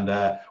days, and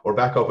we're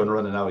back up and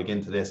running now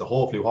again today. So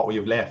hopefully what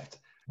we've left,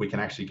 we can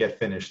actually get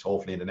finished,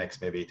 hopefully in the next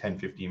maybe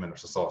 10-15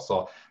 minutes or so.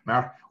 So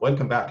Mark,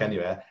 welcome back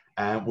anyway.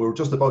 We were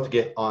just about to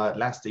get,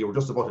 last year, we were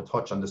just about to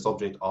touch on the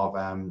subject of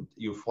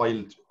you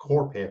filed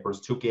court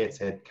papers to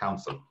Gateshead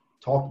Council.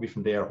 Talk to me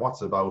from there,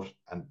 what's it about,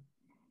 and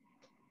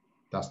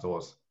that's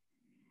those.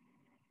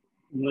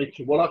 Right,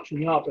 so what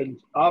actually happened,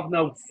 I've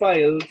now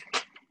filed,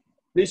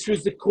 this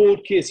was the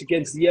court case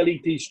against the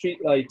LED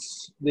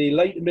streetlights, the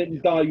light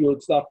emitting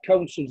diodes that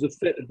councils have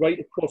fitted right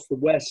across the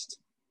West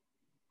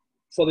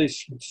for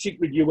this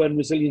secret UN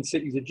Resilient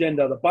Cities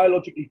agenda. They're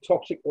biologically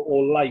toxic to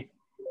all life,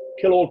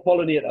 kill all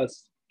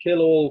pollinators,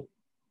 kill all,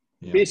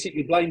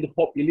 basically blind the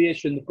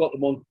population. They've got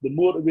them on the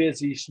motorways,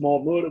 these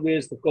small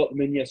motorways, they've got them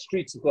in your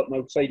streets, they've got them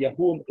outside your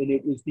home, and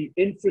it was the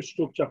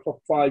infrastructure for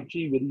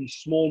 5G with these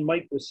small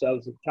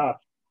microcells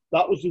attached.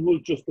 That was the whole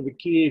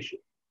justification.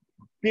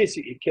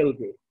 Basically killed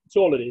it. That's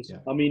all it is. Yeah.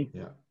 I mean,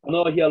 Yeah. I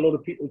know I hear a lot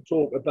of people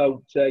talk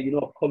about, you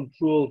know,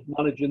 control,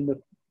 managing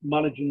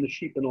the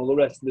sheep and all the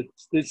rest of it.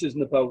 This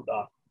isn't about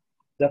that.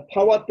 The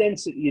power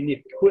density in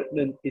the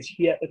equipment is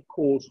here to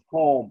cause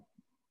harm.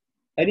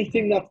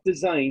 Anything that's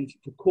designed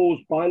to cause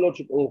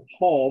biological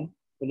harm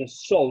and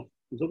assault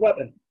is a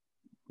weapon.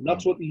 And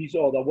that's what these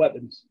are, they're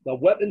weapons. They're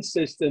weapon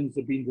systems,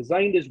 they've been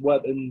designed as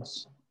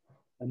weapons,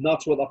 and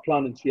that's what they're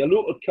planning. So your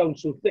local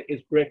council, thick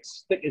as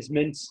bricks, thick as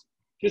mints,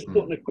 just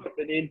putting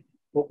equipment in.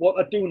 But what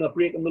they're doing, they're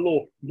breaking the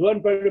law. No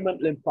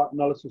environmental impact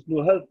analysis,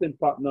 no health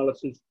impact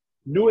analysis,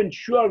 no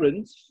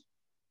insurance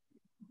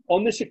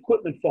on this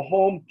equipment for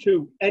harm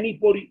to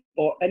anybody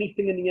or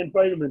anything in the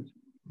environment.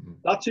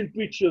 That's in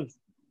breach of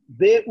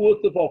their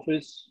oath of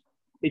office.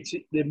 It's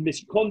the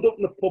misconduct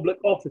in the public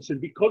office. And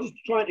because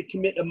it's trying to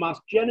commit a mass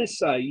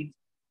genocide,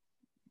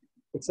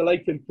 it's a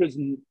life in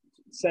prison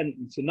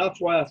sentence. And that's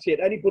why I say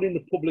to anybody in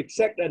the public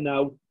sector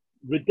now,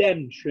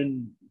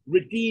 redemption,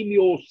 redeem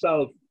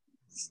yourself,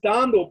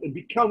 stand up and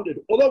be counted.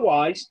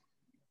 Otherwise,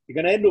 you're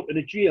going to end up in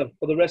a jail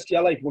for the rest of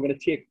your life. We're going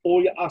to take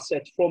all your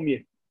assets from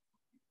you.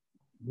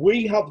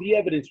 We have the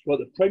evidence for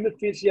the prima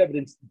facie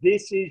evidence.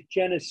 This is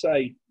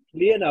genocide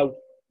playing out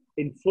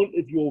in front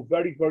of your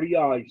very, very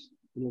eyes.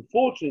 And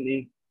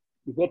unfortunately,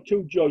 you've got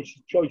two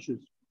choices.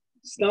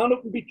 Stand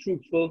up and be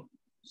truthful,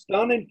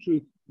 stand in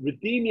truth,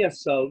 redeem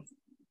yourself.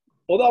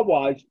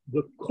 Otherwise,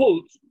 the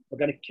cults are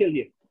going to kill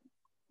you.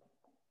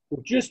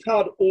 We've just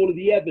had all of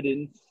the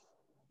evidence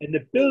and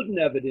the building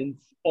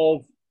evidence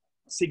of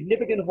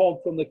significant harm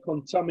from the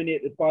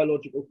contaminated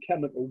biological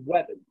chemical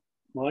weapon,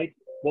 right?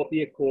 What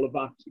they call a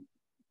vaccine.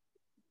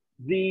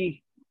 The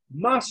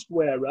mask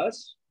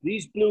wearers,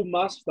 these blue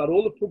masks that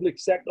all the public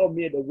sector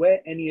made to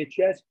wear,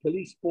 NHS,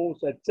 police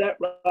force, etc.,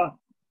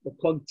 the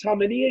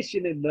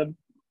contamination in them.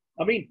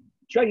 I mean,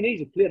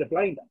 Chinese have played a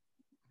blinder.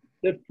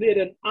 They've played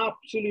an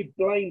absolute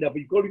blinder. But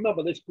you've got to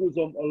remember, this goes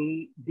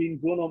on, been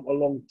going on for a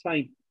long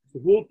time.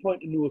 The whole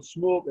point of no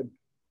smoking.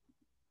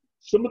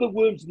 Some of the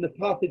worms and the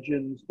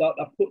pathogens that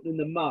are put in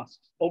the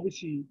masks,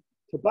 obviously,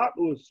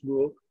 tobacco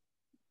smoke,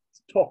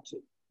 it's toxic,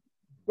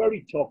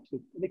 very toxic,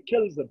 and it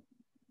kills them.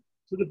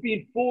 So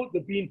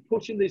they've been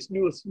pushing this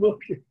no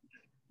smoking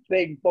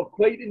thing for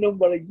quite a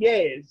number of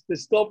years to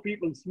stop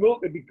people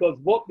smoking, because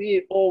what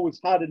they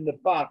always had in the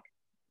back,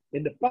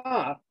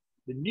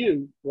 they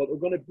knew what they're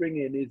going to bring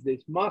in is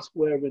this mask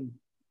wearing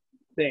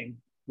thing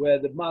where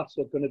the masks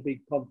are going to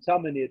be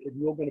contaminated and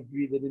you're going to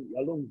breathe it into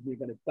your lungs and you're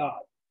going to die.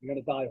 You're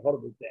going to die a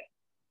horrible death.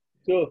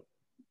 So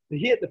they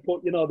hate to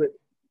put, you know, that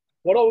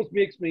what always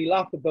makes me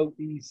laugh about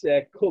these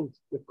cults,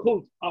 the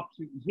cults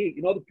absolutely hate,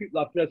 you know, the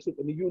people that dress up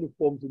in the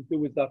uniforms and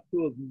do as they're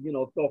told and, you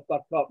know, talk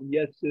back up and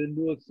yes sir,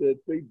 no sir,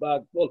 3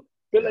 bags full. A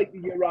bit like the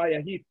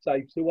Uriah Heep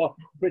types who are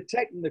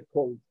protecting the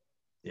cult.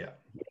 Yeah.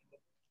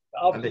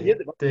 And they hate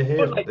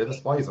them. They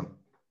despise them.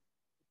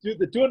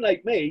 They don't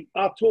like me,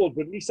 I'm told,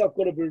 but at least I've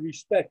got a bit of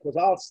respect because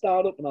I'll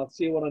stand up and I'll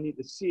say what I need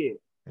to say.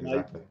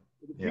 Exactly. Right?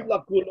 The people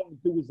that go along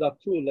and do as they're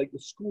told, like the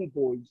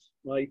schoolboys,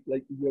 right?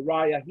 Like the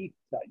Uriah Heep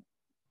type.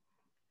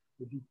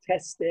 Would you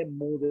test them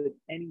more than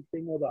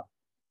anything other?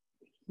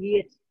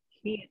 Hate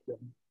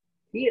them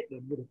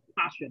with a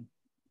passion,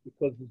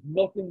 because there's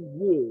nothing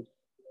worse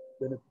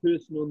than a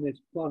person on this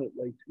planet,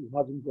 like, who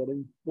hasn't got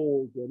any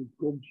balls or any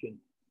gumption.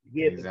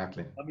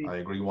 Exactly. I mean, I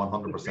agree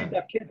 100%.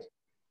 That kids,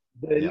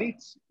 the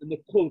elites and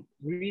the cult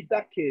breed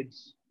that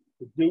kids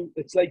to do.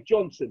 It's like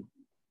Johnson.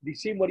 Have you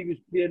seen what he was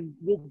playing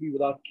rugby with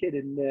that kid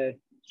in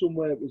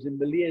somewhere? It was in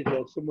Malaysia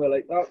or somewhere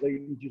like that. Like,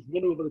 he just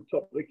run over the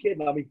top of the kid.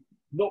 And I mean,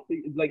 not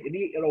like an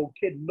 8-year-old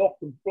kid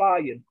knocked him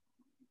flying.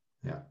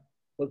 Yeah.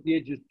 But they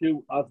just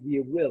do as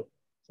they will.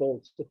 So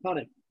it's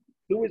satanic.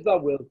 Do as thou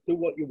will. Do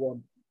what you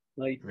want.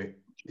 Right?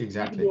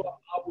 Exactly. Even though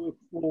I work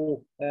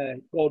for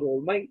God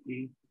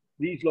Almighty,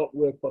 these lot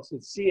work for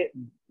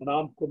Satan, and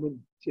I'm coming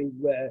to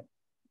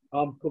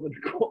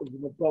cause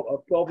them a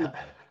problem.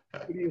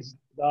 Because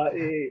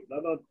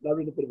they're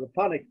in a bit of a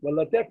panic. Well,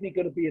 they're definitely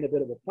going to be in a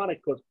bit of a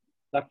panic because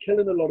they're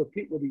killing a lot of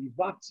people with these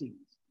vaccines.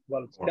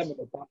 Well, it's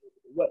chemical vaccines.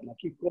 I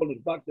keep calling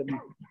it back.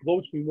 I've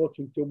always been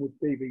watching too much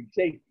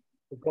BBC.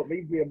 They've got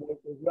me being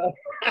watched as well.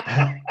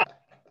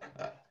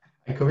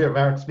 And come here,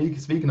 Mark,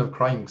 speaking of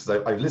crime, because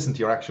I've listened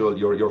to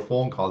your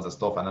phone calls and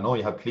stuff, and I know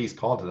you had police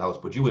called to the house,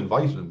 but you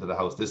invited them to the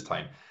house this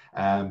time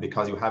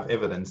because you have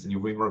evidence and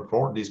you've been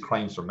reporting these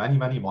crimes for many,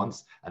 many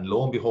months, and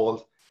lo and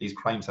behold, these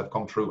crimes have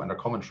come true, and they're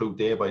coming true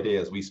day by day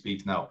as we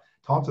speak now.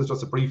 Talk to us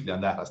just briefly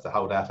on that, as to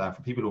how that,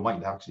 for people who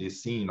mightn't actually have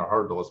seen or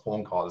heard those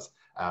phone calls,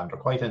 they're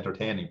quite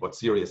entertaining but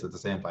serious at the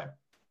same time.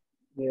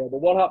 Yeah,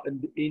 but what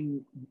happened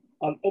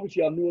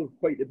obviously I know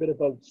quite a bit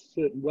about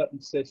certain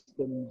weapon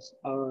systems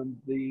and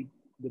the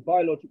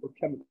biological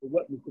chemical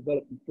weapons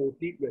developed in Fort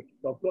Detrick.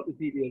 So I've got the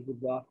details of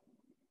that.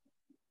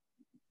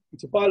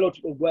 It's a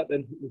biological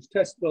weapon. It was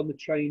tested on the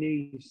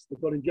Chinese. They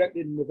got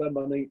injected in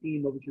November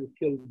 19, obviously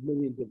killed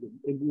millions of them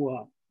in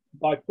Wuhan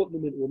by putting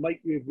them into a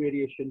microwave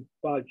radiation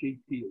 5G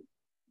field.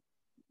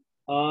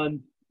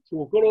 And so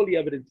we've got all the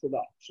evidence of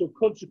that. So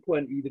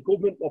consequently, the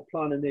government were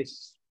planning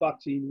this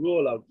vaccine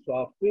rollout. So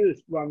I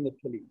first rang the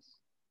police.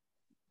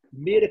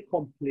 made a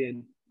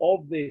complaint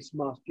of this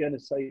mass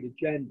genocide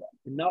agenda,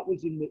 and that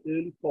was in the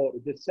early part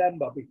of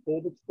December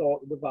before the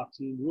start of the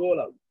vaccine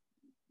rollout.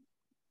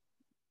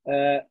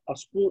 I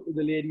spoke to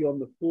the lady on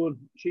the phone.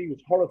 She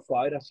was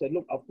horrified. I said,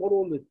 look, I've got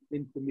all the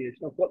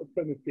information. I've got the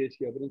prima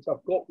facie evidence.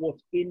 I've got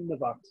what's in the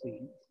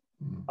vaccines.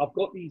 I've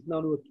got these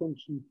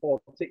nanotungsten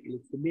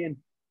particulates, the main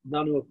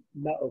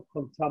nanometal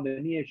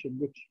contamination,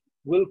 which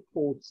will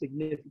cause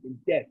significant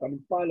death. I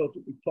mean,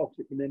 biologically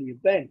toxic in any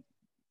event.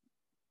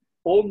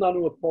 All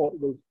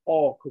nanoparticles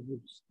are, because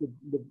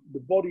the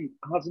body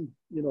hasn't,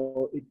 you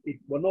know,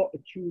 we're not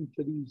attuned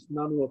to these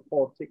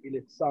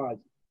nanoparticulate size.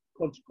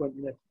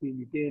 Consequently, that's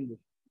being dangerous.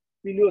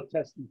 We know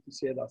testing to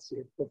say that's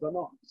safe, but they're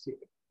not safe.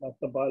 That's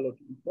the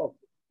biologically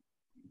toxic.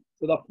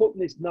 So they're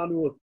putting this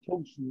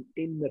nanotungsten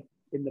in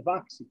the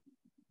vaccine.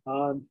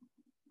 And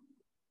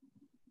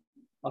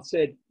I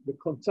said, the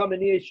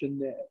contamination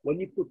there, when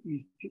you put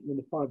these people in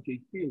the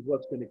 5G field,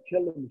 what's going to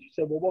kill them? And she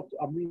said, well,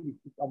 I'm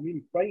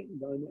really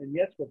frightened. And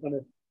yes, we're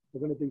going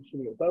to do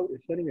something about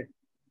it. So anyway,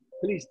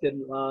 police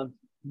didn't land.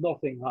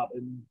 Nothing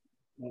happened.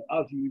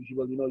 As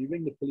usual, you know, you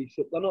ring the police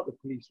up. They're not the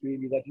police,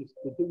 really. They're just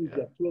the dudes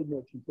that tour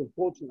merchants,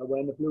 unfortunately, are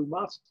wearing the blue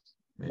masks.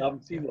 I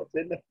haven't seen what's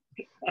in there.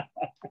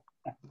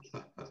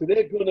 So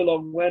they're going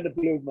along wearing the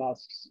blue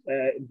masks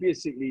and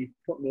basically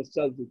putting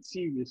themselves at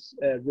serious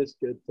risk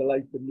to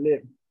life and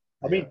limb.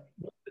 I mean,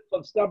 the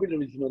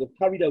constabularies, you know, they've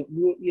carried out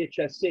no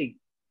HSC,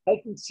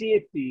 health and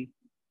safety.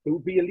 It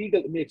would be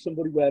illegal to make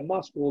somebody wear a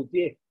mask all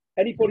day.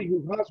 Anybody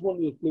who has one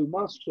of those blue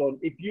masks on,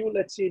 if you,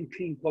 let's say, in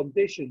clean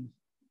conditions,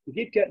 you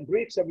keep getting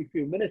breaks every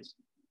few minutes.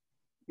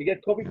 You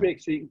get coffee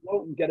breaks so you can go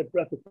out and get a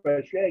breath of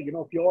fresh air. You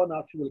know, if you're in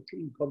actual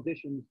clean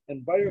conditions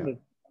environment,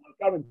 I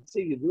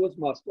guarantee you those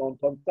masks aren't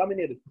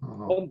contaminated.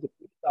 Ones the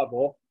police have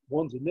or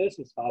ones the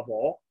nurses have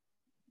or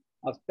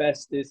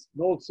asbestos,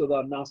 and also there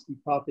are nasty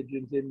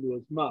pathogens in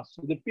those masks.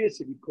 So they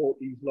basically caught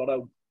these lot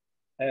out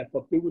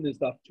for doing as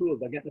they're told.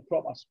 They're getting a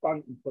proper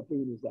spanking for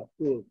doing as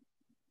they're told.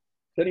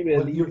 So anyway,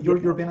 well,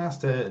 you're being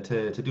asked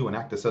to do an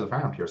act of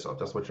self-harm to yourself.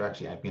 That's what you're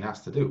actually being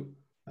asked to do.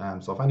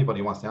 So if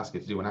anybody wants to ask you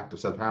to do an act of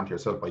self-harm to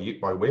yourself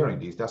by wearing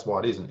these, that's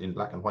what it is in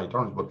black and white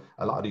terms. But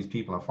a lot of these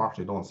people,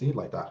 unfortunately, don't see it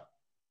like that.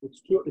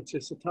 It's true. It's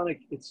a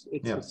satanic. It's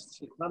a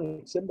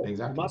satanic symbol.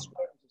 Exactly. The mask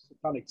is a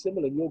satanic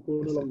symbol, and you're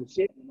going along the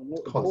same.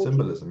 It's called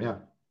symbolism. Yeah.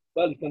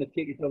 Well, it's going to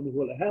take you down the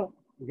hole of hell.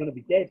 You're going to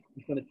be dead.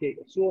 It's going to take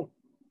your soul.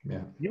 Yeah.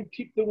 You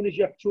keep doing as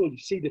you're told. You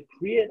see, the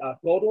Creator,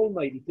 God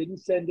Almighty, didn't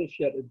send us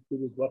yet to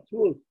do as we're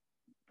told.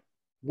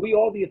 We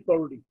are the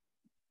authority.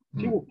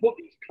 She will put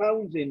these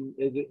clowns in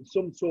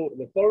some sort of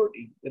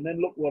authority, and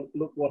then look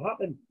what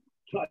happened.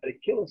 Try to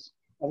kill us.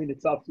 I mean,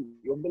 it's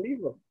absolutely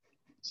unbelievable.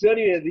 So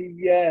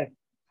anyway,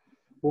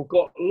 we've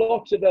got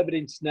lots of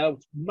evidence now.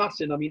 It's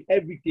massive. I mean,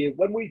 every day.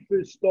 When we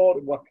first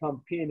started our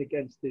campaign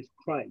against this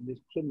crime,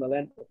 this criminal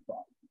enterprise,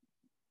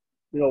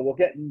 you know, we're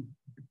getting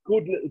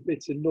good little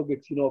bits of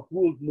nuggets, you know,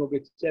 gold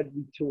nuggets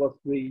every 2 or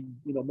 3,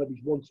 you know, maybe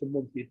once a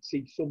month you'd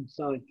see some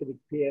scientific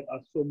paper,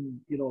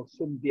 some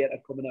data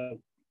coming out.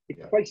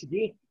 It's twice a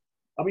day.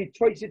 I mean,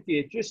 twice a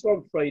day. Just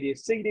on Friday,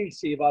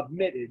 CDC have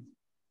admitted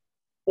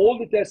all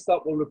the deaths that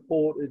were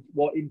reported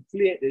were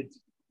inflated,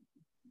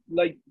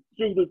 like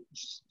through the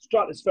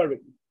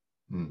stratospheric.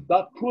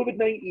 That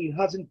COVID-19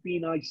 hasn't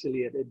been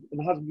isolated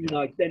and hasn't been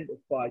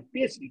identified,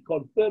 basically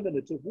confirming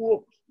it's a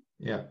hoax.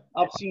 Yeah,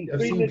 I've seen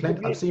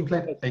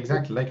plenty,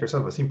 exactly like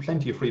yourself. I've seen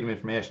plenty of Freedom of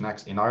Information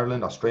Acts in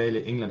Ireland,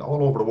 Australia, England,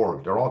 all over the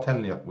world. They're all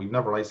telling you we've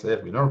never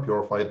isolated, we've never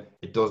purified.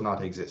 It does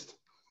not exist.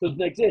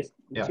 Doesn't exist.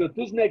 Yeah. So it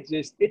doesn't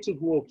exist. It's a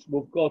hoax.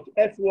 We've got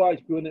FOIs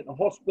going into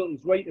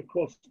hospitals right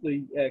across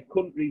the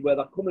country where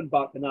they're coming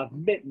back and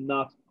admitting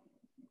that,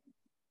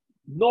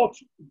 not,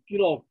 you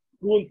know,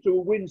 going through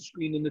a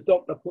windscreen and the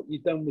doctor putting you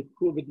down with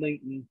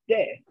COVID-19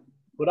 death,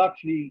 but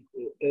actually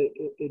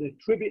an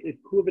attributed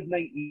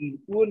COVID-19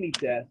 only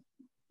death.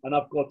 And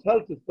I've got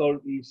health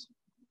authorities,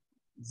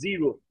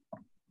 zero.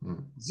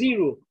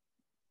 Zero.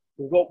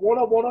 We've got one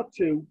or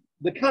two.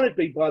 There cannot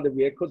be, by the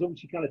way, because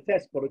obviously you can't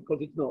test for it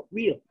because it's not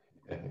real.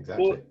 Yeah,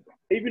 exactly. But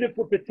even if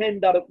we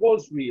pretend that it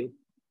was real,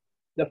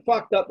 the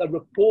fact that they're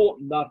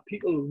reporting that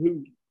people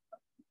who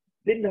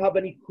didn't have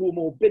any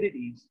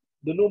comorbidities,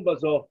 the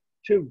numbers are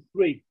 2,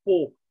 3,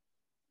 4.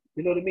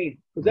 You know what I mean?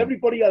 Because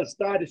everybody else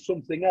died of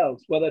something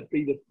else, whether it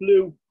be the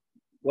flu,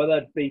 whether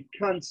it be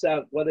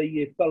cancer, whether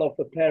you fell off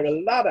a pair of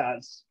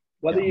ladders,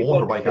 whether you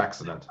got motorbike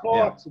accident,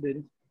 car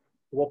accident.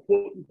 We're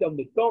putting down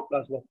the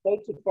doctors, we're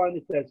falsifying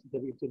the test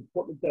certificates and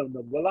putting down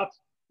them. Well,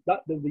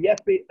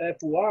 the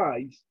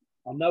FOIs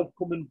are now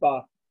coming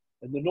back,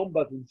 and the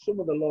numbers in some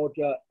of the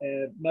larger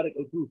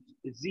medical groups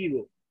is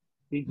zero.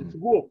 Means it's a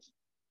hoax.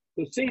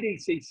 So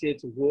CDC says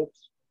it's a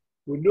hoax.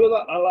 We know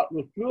that a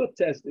lateral flow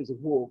test is a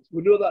hoax.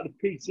 We know that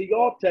the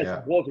PCR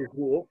test was a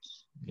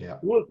hoax. Yeah.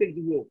 The whole thing's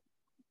a hoax.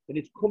 And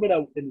it's coming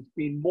out, and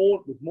there's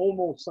more and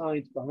more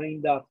science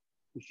behind that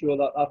to show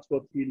that that's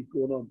what's really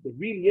going on. The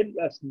really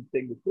interesting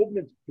thing, the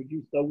government's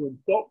produced their own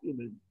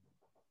document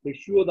to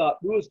show that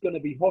those going to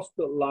be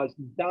hospitalized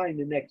and die in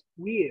the next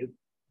wave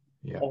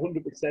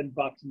 100%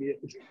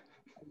 vaccinated.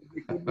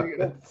 They couldn't make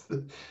it up. It's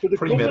So the government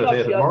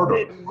premeditated actually murder.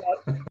 admitting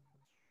that,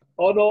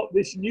 oh no,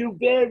 this new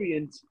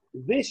variant,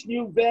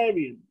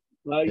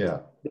 right? Yeah,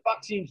 The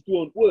vaccines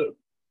don't work.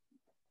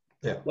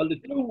 yeah, Well, they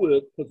do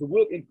work because they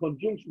work in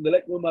conjunction with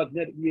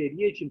electromagnetic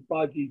radiation,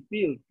 5G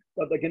field,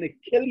 that they're going to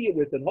kill you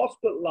with and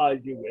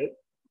hospitalize you with.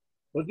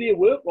 But they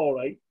work all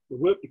right. They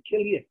work to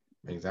kill you.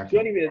 So exactly.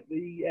 anyway,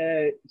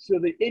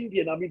 the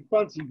Indian, I mean,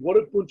 Francie, what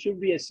a bunch of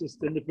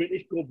racists in the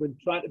British government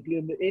trying to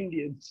blame the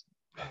Indians.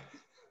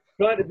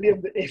 Trying to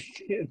blame the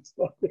Indians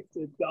for this.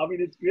 I mean,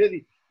 it's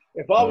crazy.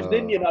 If I was an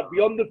Indian, I'd be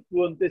on the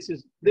phone. This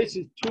is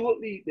racist.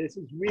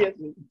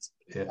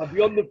 Yeah, I'd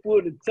be on the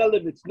phone and tell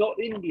them it's not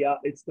India,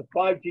 it's the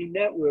 5G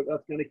network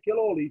that's going to kill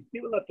all these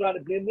people. That are trying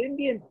to blame the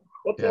Indians.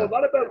 What's all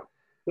that about?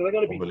 So they're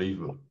going to be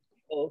unbelievable.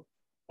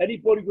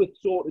 anybody with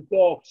sort of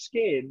dark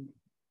skin.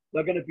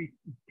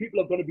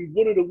 People are going to be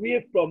running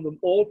away from them.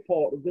 All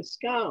part of the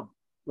scam,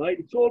 right?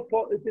 It's all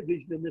part of the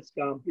division in the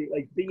scam,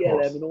 like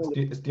BLM and all that.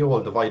 It's the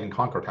old divide and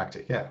conquer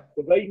tactic. Yeah,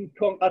 Divide and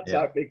conquer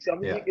tactics. I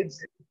mean, yeah. you can.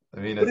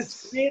 But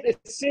it's great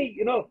to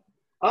see,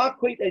 I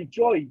quite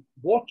enjoy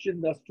watching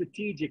the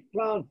strategic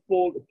plan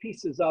fall to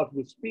pieces as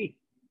we speak.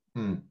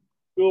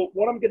 So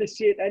what I'm going to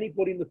say to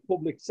anybody in the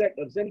public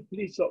sector, if any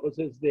police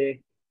officers there,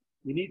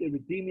 you need to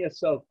redeem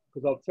yourself,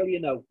 because I'll tell you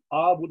now,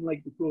 I wouldn't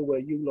like to go where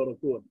you lot are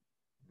going.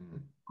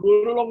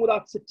 Going along with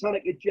that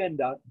satanic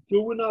agenda,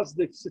 doing as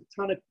the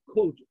satanic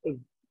cult have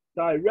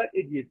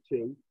directed you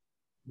to,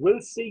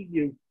 will see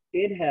you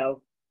in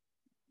hell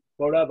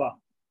forever.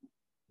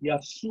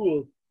 Your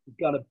soul is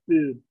going to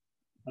burn.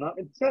 And I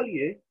can tell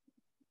you,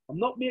 I'm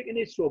not making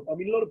this up. I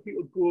mean, a lot of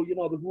people go,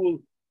 the whole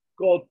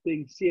God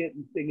thing,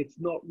 Satan thing, it's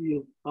not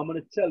real. I'm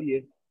going to tell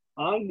you,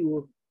 I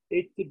know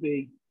it to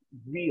be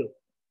real.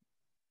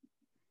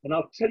 And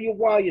I'll tell you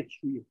why it's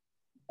real.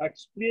 I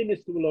explain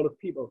this to a lot of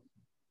people.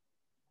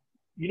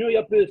 You know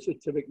your birth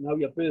certificate and how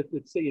your birth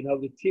at sea and how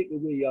they take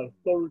away your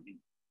authority.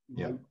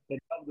 Right? And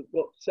how they've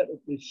got set up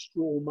this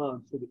straw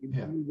man so they can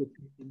deal with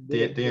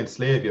it. They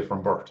enslave you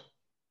from birth.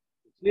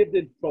 Enslaved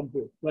in from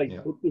birth,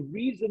 right? But the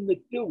reason they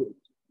do it,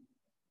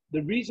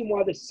 the reason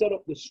why they set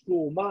up the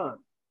straw man,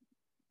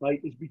 right,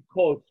 is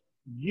because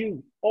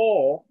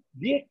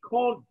they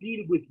can't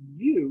deal with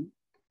you,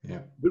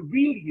 the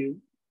real you,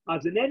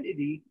 as an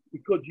entity,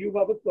 because you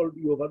have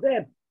authority over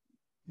them.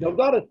 Now,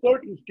 that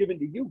authority is given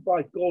to you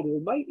by God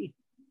Almighty.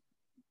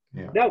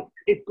 Now,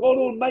 if God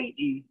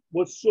Almighty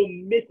was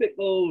some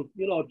mythical,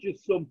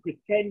 just some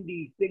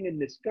pretendy thing in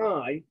the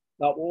sky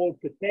that all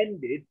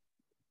pretended,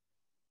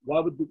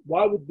 why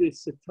would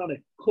this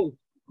satanic cult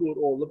go to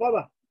all the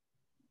bother?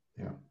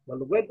 Well,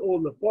 they went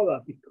all the bother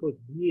because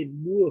they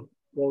know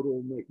God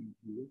Almighty is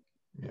real.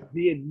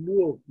 They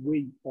know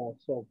we are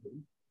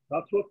sovereign.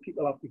 That's what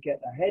people have to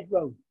get their head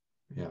round.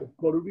 They've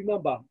got to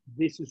remember,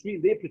 this is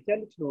real. They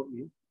pretend it's not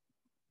real.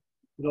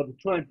 They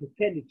try and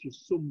pretend it's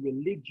just some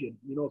religion,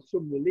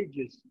 some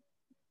religious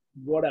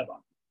whatever.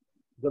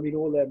 I mean,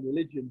 all them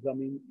religions, I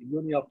mean, you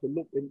only have to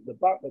look into the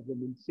back of them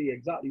and see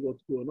exactly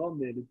what's going on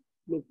there.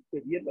 Look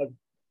at the internet.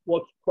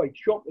 What's quite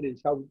shocking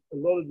is how a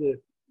lot of the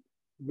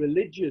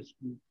religious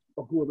groups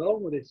are going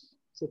along with this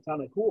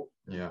satanic hoax.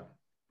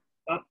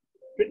 That's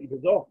pretty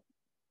bizarre.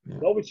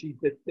 It's obviously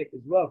a bit thick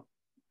as well.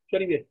 So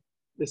anyway,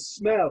 the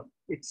smell,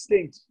 it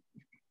stinks.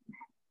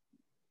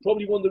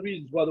 Probably one of the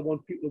reasons why they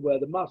want people to wear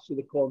the mask so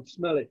they can't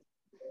smell it.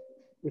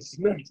 The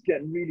smell's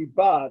getting really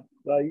bad,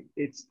 right?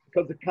 It's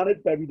because they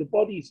cannot bury the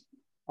bodies.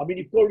 I mean,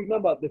 you've got to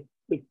remember,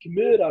 they've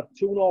murdered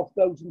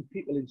 2,500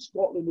 people in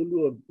Scotland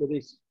alone for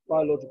this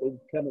biological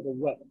chemical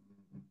weapon.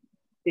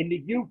 In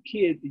the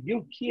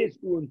UK's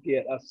own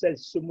data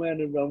says somewhere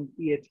around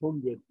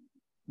 800.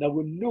 Now,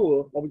 we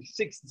know obviously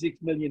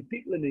 66 million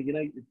people in the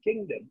United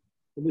Kingdom,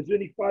 and there's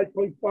only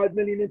 5.5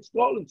 million in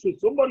Scotland, so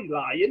somebody's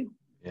lying.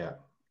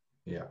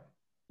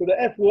 So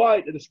the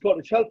FOI to the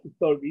Scottish Health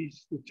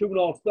Authorities, the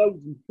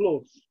 2,500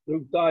 plus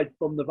who died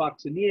from the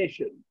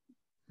vaccination,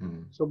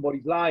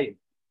 somebody's lying.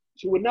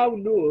 So we now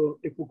know,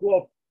 if we go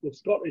off the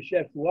Scottish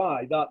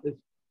FOI, that there's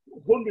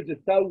hundreds of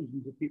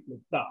thousands of people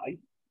have died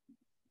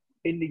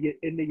in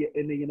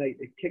the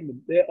United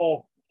Kingdom. There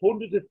are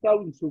hundreds of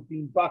thousands who've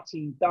been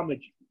vaccine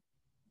damaged.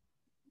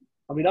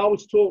 I mean, I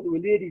was talking to a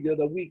lady the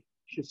other week.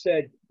 I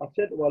said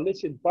to her,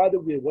 listen, by the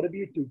way, whatever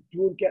you do,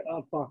 don't get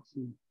that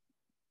vaccine.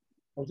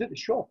 I was at the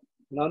shop,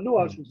 and I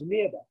know she was a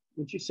neighbour.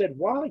 And she said,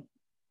 why?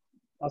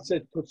 I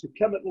said, because it's a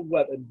chemical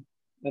weapon,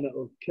 and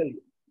it'll kill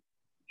you.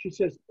 She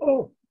says,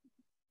 oh,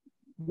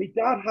 my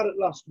dad had it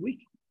last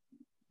week.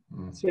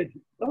 I said,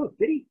 oh,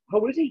 did he?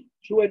 How is he?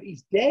 She went,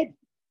 he's dead.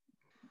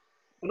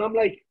 And I'm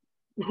like,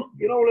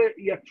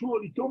 you're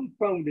totally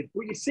dumbfounded.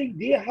 But you see,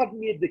 they have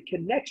made the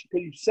connection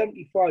because he's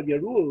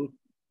 75-year-old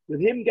with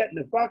him getting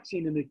the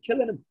vaccine and it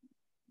killing him.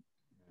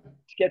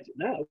 She gets it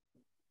now.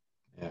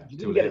 She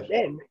didn't get it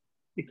then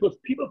because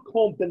people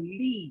can't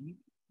believe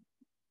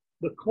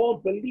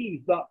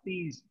that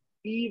these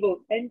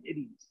evil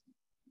entities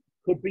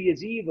could be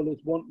as evil as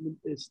wanting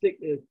to stick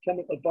a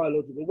chemical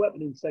biological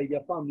weapon inside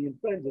your family and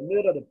friends and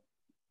murder them.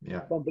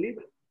 Can't believe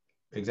it.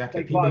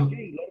 exactly. Like People,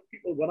 5G, a lot of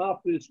people, when I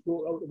first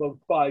spoke out about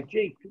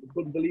 5G, people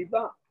couldn't believe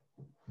that.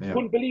 yeah,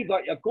 Couldn't believe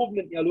that your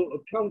government, your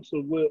local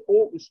council were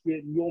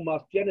orchestrating your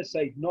mass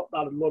genocide. Not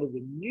that a lot of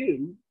them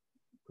knew,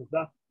 because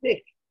that's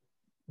thick.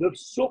 They've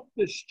sucked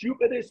the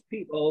stupidest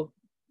people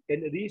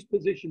into these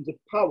positions of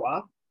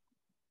power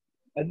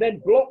and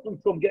then blocked them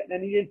from getting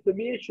any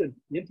information.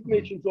 The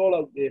information's all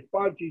out there.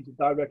 5G is a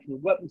directional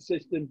weapon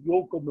system.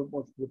 Your government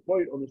wants to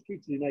deploy it on the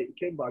streets of the United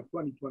Kingdom by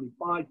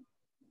 2025.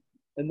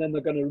 And then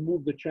they're going to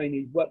remove the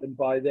Chinese weapon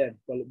by then.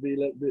 Well, it'll be a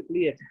little bit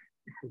late.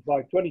 Because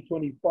by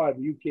 2025,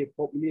 the UK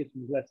population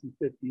is less than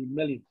 15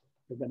 million.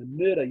 They're going to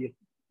murder you.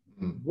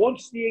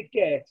 Once they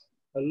get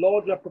a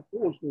larger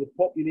proportion of the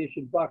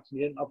population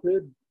vaccinated, I've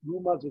heard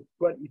rumours of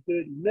 20,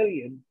 30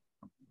 million,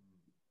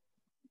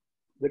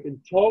 they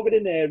can target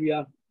an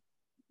area,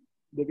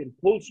 they can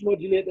pulse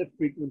modulate the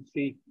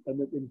frequency, and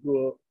they can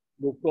go.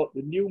 We've got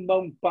the new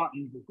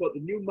Mountbatten,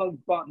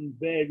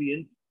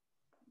 variant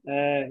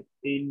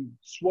in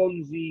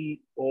Swansea,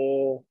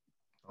 or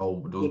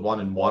oh, there was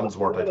one in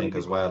Wandsworth, I think,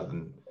 as well.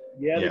 And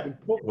yeah, they can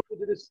put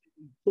it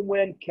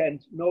somewhere in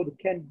Kent, the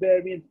Kent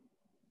variant,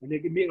 and they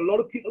can make a lot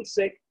of people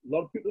sick. A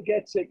lot of people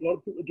get sick. A lot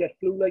of people get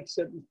flu-like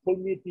symptoms,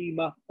 pulmonary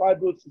edema,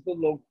 fibrosis of the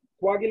lung,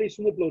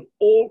 coagulation of the blood,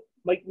 all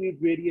microwave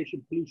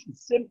radiation pollution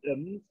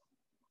symptoms,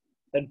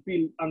 and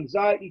feel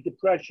anxiety,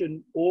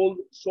 depression, all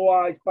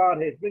sore eyes, bad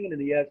head, ringing in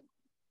the ears,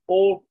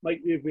 all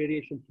microwave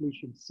radiation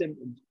pollution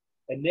symptoms.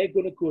 And they're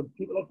going to go, and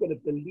people are going to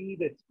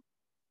believe it.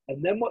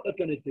 And then what they're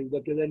going to do,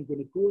 they're then going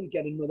to go and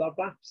get another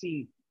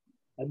vaccine.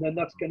 And then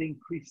that's going to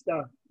increase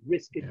that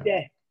risk of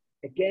death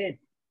again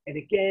and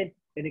again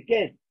and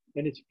again.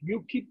 And if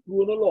you keep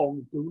going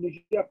along, doing as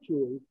you're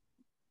told,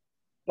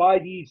 by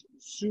these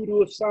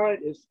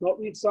pseudo-scientists, not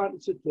real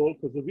scientists at all,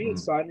 because the real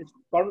scientists,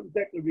 Current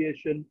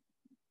Declaration,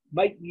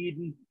 Mike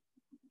Eden,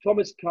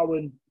 Thomas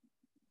Cowan,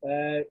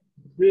 Bert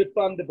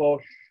van der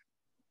Bosch,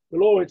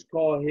 Dolores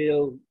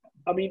Carhill.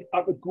 I mean,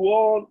 I could go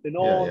on and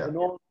on and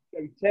on.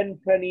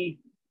 Tenpenny,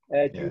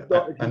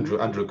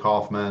 Andrew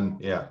Kaufman,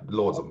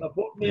 loads of them.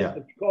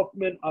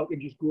 Kaufman, I can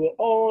just go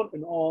on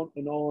and on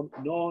and on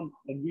and on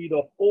and read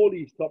off all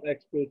these top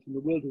experts in the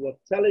world who are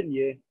telling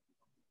you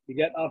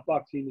get that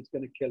vaccine, it's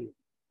going to kill you.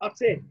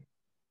 That's it.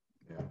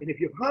 Yeah. And if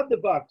you've had the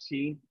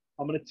vaccine,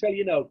 I'm going to tell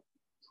you now,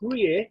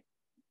 pray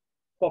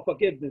for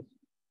forgiveness.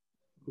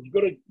 Because you've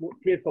got to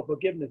pray for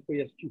forgiveness for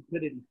your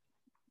stupidity.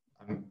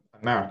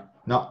 Mark,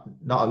 not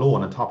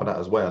alone on top of that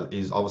as well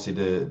is obviously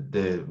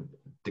the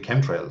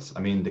chemtrails. I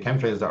mean, the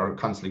chemtrails that are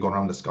constantly going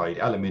around the sky,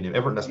 the aluminium,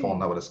 everything that's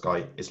falling out of the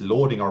sky, is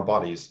loading our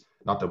bodies,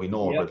 not that we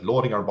know, but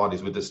loading our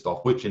bodies with this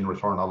stuff, which in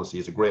return obviously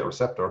is a great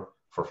receptor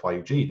for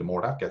 5G. The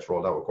more that gets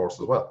rolled out, of course,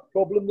 as well.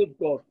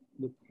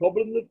 The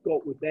problem they've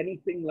got with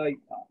anything like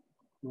that,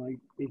 right,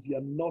 is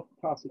you're not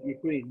passively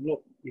agreeing.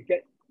 Look,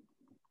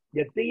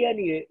 your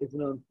DNA is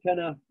an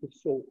antenna to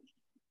source.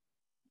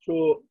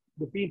 So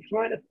they've been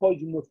trying to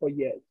poison us for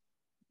years.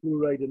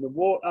 Fluoride in the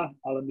water,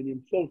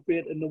 aluminium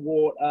sulfate in the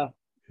water,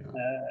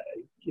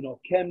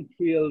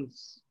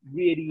 chemtrails,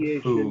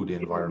 radiation, food,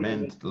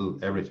 environmental,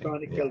 everything.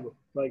 Trying to kill us.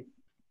 Right?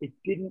 It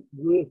didn't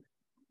work.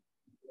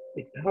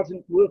 It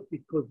hasn't worked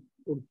because,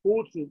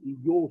 unfortunately,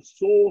 your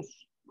source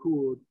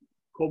code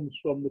comes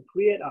from the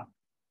creator,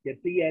 your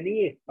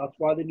DNA. That's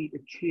why they need to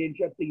change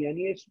your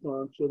DNA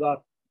strand so that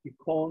you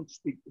can't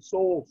speak the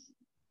source.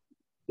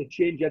 They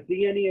change your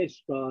DNA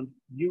strand,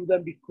 you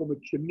then become a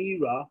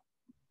chimera,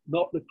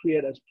 not the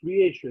creator's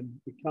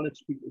creation. You cannot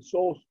speak the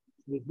source.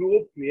 So there's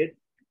no upgrade.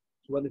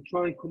 So when they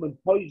try and come and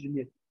poison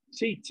you,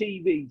 see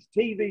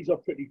TVs are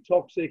pretty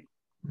toxic.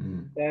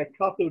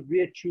 Cathode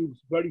ray tubes,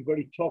 very,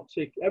 very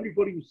toxic.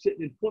 Everybody was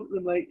sitting in front of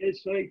them like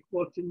this, right,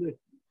 watching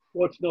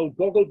old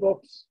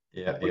Gogglebox.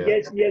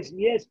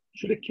 Yes.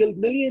 Should have killed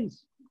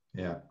millions.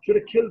 Should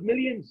have killed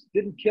millions.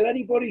 Didn't kill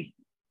anybody.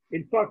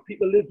 In fact,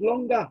 people lived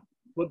longer.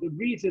 But the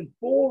reason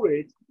for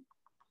it,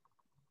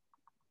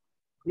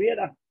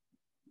 Creator,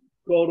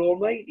 God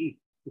Almighty,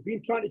 they've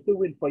been trying to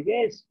do it for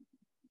years.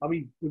 I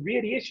mean, the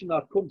radiation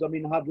that comes, I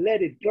had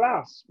leaded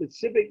glass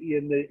specifically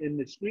in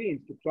the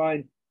screens to try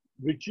and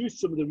reduce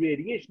some of the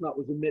radiation that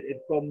was emitted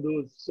from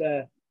those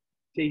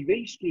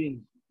TV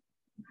screens.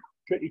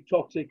 Pretty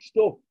toxic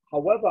stuff.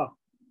 However,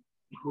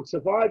 we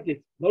survived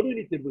it. Not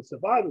only did we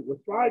survive it, we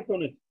thrived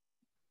on it,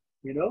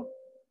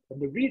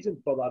 And the reason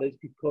for that is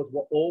because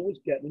we're always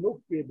getting an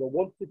upgrade. We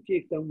want to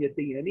take down your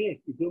DNA.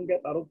 You don't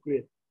get that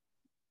upgrade.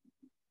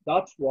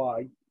 That's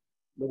why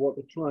they want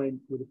to try and,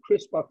 with the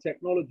CRISPR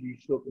technology,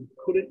 so they can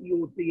cut into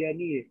your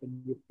DNA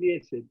and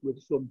replace it with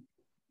some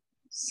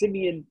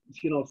simian,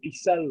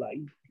 cell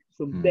line,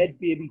 some dead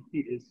baby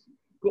fetus,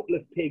 a couple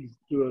of pigs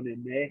thrown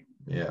in there.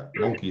 Yeah,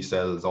 monkey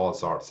cells, all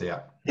sorts,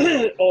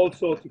 all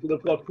sorts.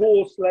 They've got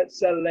horse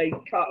cell line,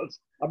 cattle.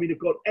 They've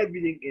got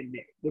everything in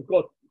there. They've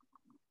got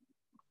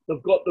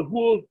the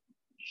whole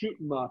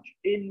shooting match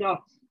in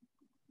that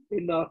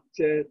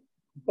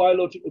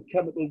biological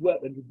chemical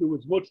weapon to do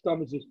as much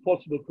damage as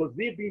possible, because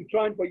they've been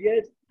trying for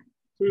years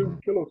to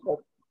kill us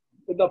off.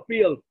 But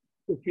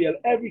they fail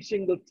every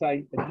single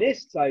time. And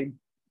this time,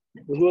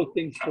 the whole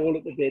thing's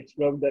fallen to bits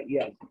around that.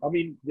 Yes, I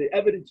mean the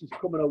evidence is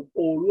coming out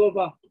all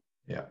over.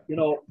 Yeah. You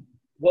know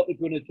what they're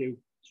going to do.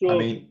 So I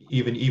mean,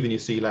 even you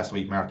see last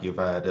week, Mark, you've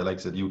the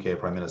likes of the UK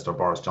Prime Minister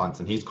Boris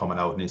Johnson. He's coming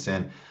out and he's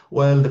saying,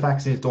 well, the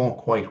vaccines don't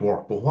quite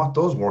work, but what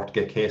does work to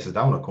get cases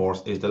down, of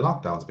course, is the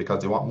lockdowns,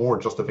 because they want more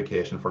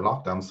justification for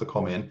lockdowns to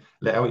come in,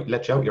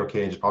 let you out your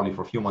cage probably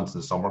for a few months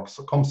in the summer.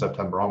 So come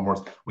September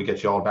onwards, we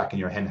get you all back in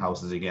your hen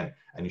houses again,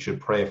 and you should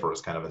pray for us,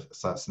 kind of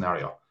a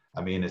scenario.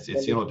 I mean, it's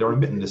you know, they're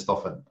admitting this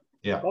stuff, and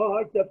yeah. Oh,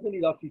 I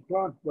definitely that's your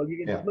plan. Well,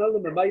 you can smell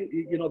them a mile.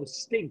 You know the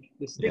stink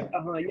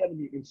of high heaven.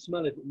 You can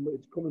smell it.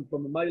 It's coming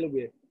from a mile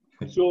away.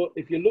 So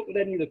if you look at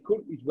any of the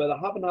countries where they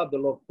haven't had the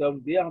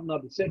lockdown, they haven't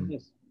had the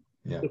sickness.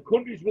 Yeah. The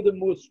countries with the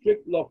most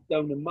strict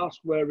lockdown and mask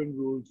wearing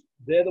rules,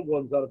 they're the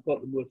ones that have got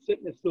the most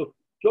sickness. So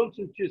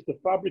Johnson's just a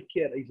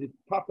fabricator. He's a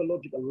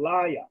pathological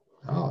liar.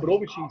 Oh, but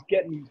obviously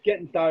he's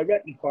getting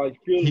directed by his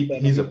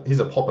girlfriend. He's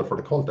a puppet for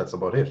the cult. That's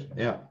about it.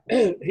 Yeah.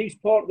 He's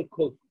part of the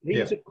cult.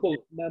 He's a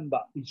cult member.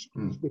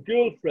 The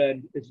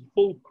girlfriend is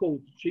full cult.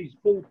 She's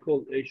full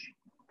cultish.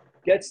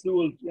 Gets the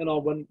old, you know,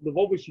 when they've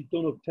obviously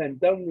done up 10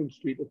 Downing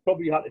Street, they've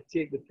probably had to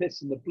take the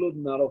piss and the blood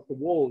and that off the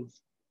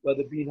walls where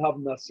they've been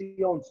having their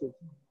seances,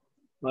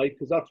 right?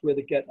 Because that's where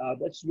they get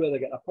that's where they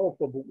get their power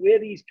from. But where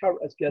these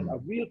characters get their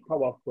real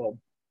power from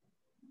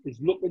is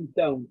looking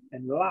down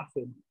and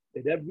laughing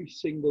at every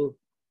single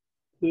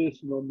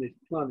person on this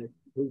planet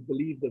who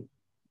believed them.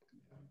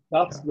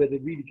 That's where they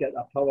really get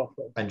that power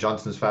from. And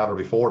Johnson's father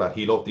before that,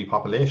 he loved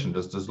depopulation.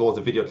 There's loads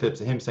of video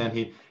clips of him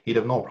saying he'd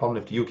have no problem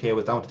if the UK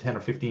was down to 10 or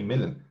 15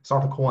 million.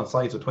 Sort of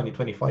coincides with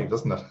 2025,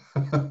 doesn't it?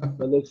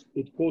 Well,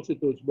 of course it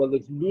does. Well,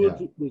 there's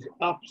loads. There's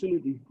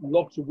absolutely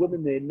lots of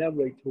women there now,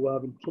 right, who are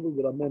having trouble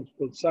with their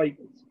menstrual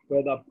cycles,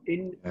 where they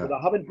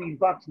haven't been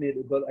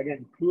vaccinated, but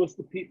again, close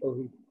to people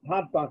who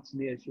had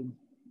vaccinations.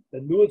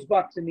 And those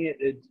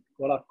vaccinated,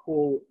 what I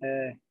call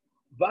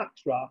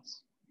vax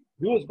rats.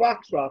 Those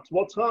vax rats,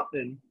 what's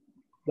happening?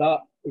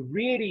 That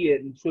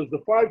radiating, so as the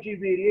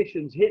 5G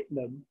radiation's hitting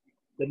them,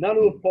 the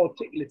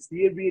nanoparticulates,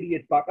 they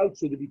radiate back out,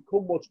 so they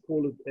become what's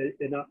called,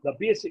 they're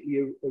basically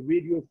a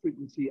radio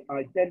frequency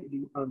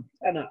identity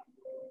antenna.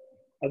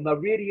 And they're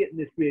radiating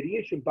this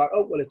radiation back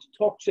out. Well, it's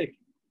toxic.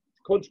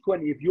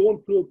 Consequently, if you're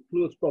in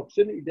close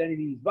proximity to any of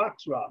these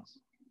vax rats,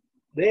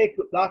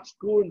 that's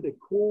going to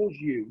cause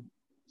you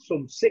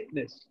some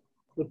sickness.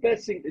 The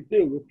best thing to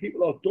do if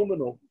people are dumb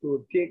enough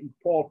to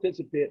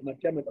participate in a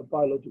chemical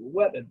biological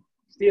weapon,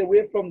 stay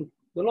away from them.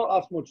 They'll not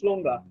last much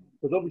longer,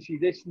 because obviously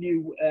this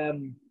new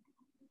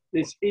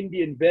this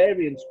Indian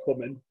variant's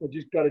coming. We've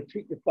just got to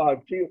tweak the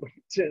 5G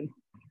in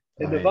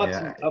the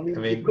vaccine. I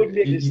mean, you couldn't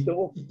make this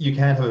stuff. You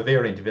can't have a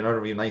variant if you're not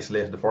even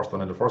isolated the first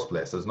one in the first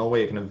place. There's no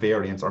way you can have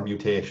variants or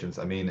mutations.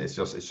 I mean, it's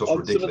just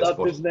ridiculous. Some of that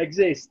doesn't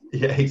exist.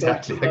 Yeah,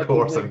 exactly. Of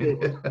course. I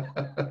mean, some of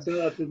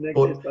that doesn't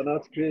exist, and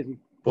that's crazy.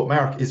 But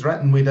Mark, is there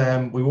anything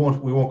we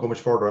won't go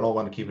much further. I don't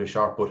want to keep it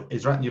short, but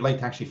is there anything you'd like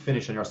to actually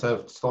finish on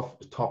yourself, stuff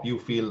top you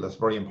feel that's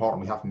very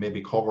important we haven't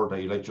maybe covered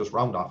that you'd like to just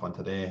round off on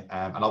today?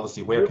 And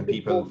obviously, where can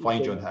people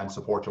find you and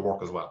support your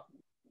work as well?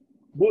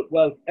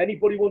 Well,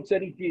 anybody wants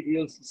any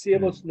details,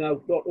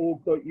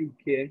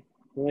 saveusnow.org.uk,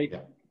 right? Yeah.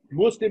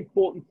 Most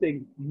important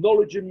thing,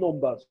 knowledge and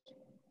numbers.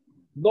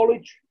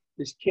 Knowledge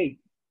is key,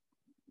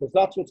 because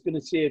that's what's going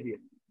to save you.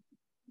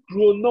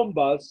 Grow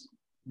numbers,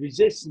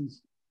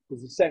 resistance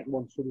is the second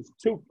one. So there's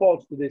two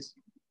parts to this.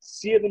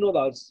 Saving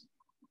others.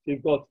 So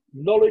you've got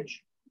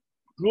knowledge,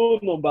 grow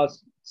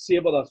numbers,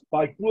 save others.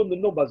 By growing the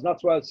numbers, and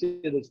that's why I say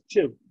there's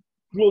two.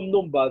 Grow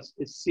numbers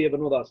is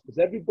saving others. Because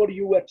everybody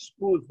you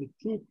expose the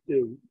truth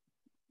to,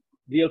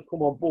 they'll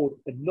come on board.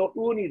 And not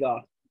only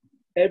that,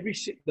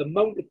 the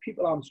amount of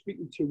people I'm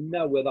speaking to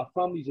now where their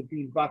families have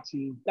been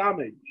vaccine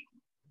damaged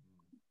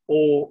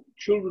or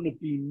children have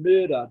been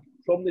murdered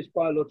from this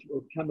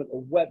biological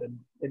chemical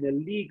weapon, an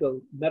illegal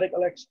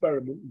medical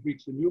experiment in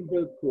breach of the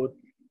Nuremberg Code.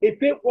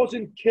 If it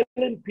wasn't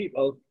killing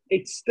people,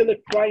 it's still a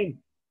crime.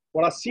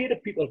 What I say to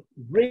people,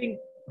 ring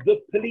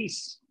the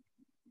police.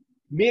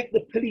 Make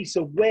the police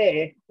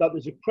aware that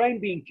there's a crime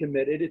being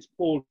committed. It's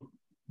called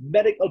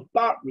medical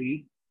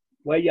battery,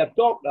 where your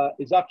doctor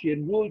is actually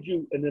enrolled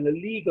you in an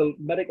illegal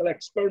medical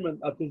experiment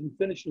that doesn't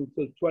finish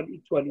until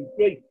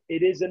 2023.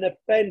 It is an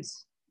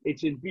offence.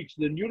 It's in breach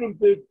of the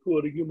Nuremberg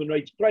Code of Human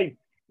Rights Crime.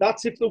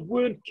 That's if they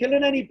weren't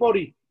killing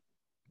anybody.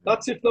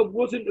 That's if there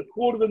wasn't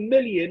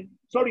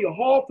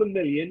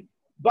 500,000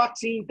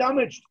 vaccine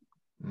damaged.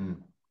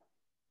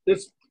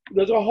 There's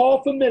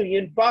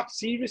 500,000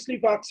 seriously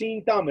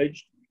vaccine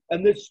damaged,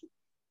 and there's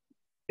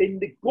in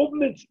the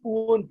government's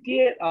own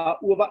data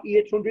over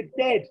 800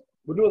 dead.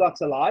 We know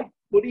that's a lie,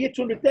 but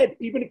 800 dead,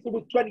 even if there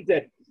was 20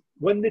 dead.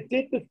 When they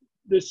did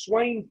the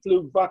swine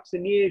flu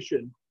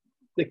vaccination,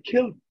 they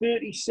killed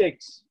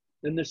 36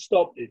 and they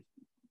stopped it.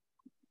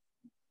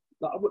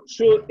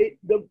 So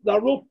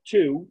they're up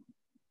to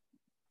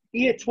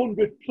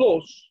 800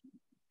 plus,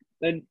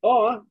 then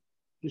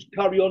just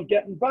carry on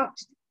getting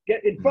vaxxed.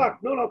 In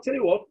fact, I'll tell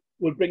you what,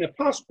 we'll bring a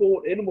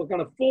passport in and we're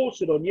going to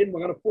force it on you, and we're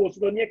going to force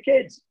it on your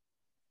kids.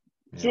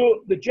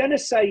 So the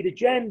genocide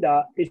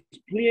agenda is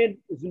plain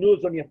as the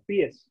nose on your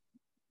face.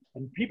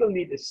 And people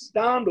need to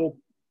stand up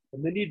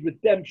and they need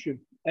redemption.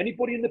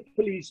 Anybody in the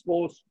police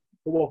force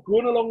who are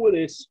going along with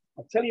this,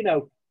 I'll tell you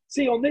now,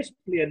 see on this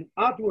plane,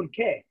 I don't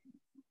care.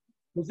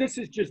 Because this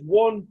is just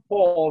one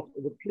part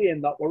of the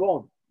plane that we're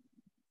on.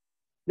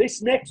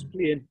 This next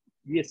plane,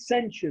 the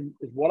ascension,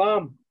 is what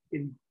I'm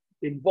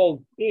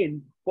involved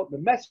in, putting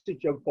the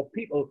message out for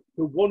people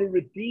who want to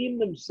redeem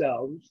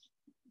themselves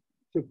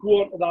to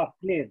go onto that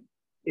plane.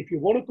 If you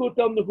want to go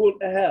down the road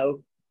to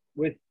hell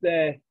with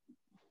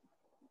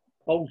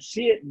old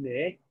Satan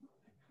there,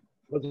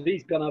 because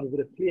he's going to have a bit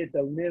of play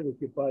down there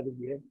with you, by the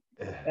way,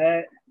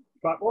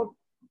 crack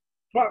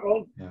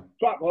on. Yeah.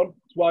 Track on.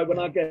 That's why when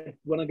I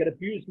get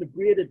abused and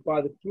abraded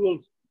by the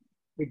tools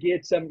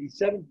Brigade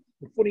 77,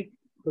 it's funny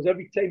because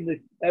every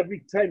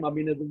time I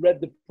mean I've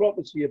read the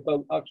prophecy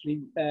about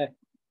actually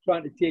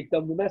trying to take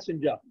down the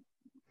messenger.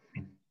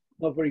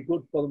 Not very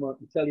good for them, I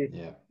can tell you.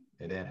 Yeah,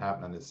 it ain't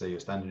happening. They say you're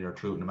standing your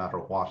truth no matter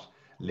what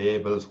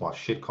labels, what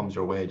shit comes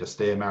your way, just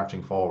stay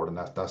marching forward, and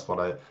that's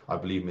what I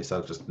believe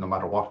myself. Just no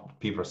matter what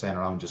people are saying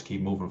around, just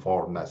keep moving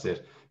forward, and that's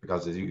it.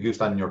 Because as you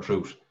stand in your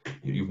truth,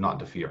 you've nothing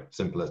to fear.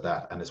 Simple as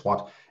that. And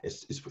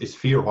it's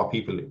fear what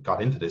people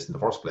got into this in the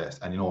first place.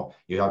 And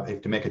you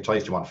have to make a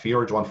choice. Do you want fear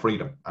or do you want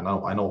freedom? And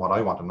I know what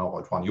I want and know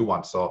which one you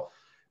want. So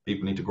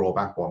people need to grow a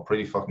backbone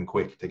pretty fucking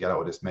quick to get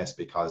out of this mess,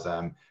 because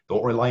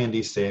don't rely on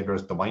these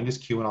saviors. Don't mind this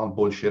QAnon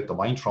bullshit. Don't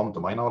mind Trump.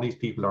 Don't mind all these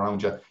people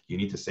around you. You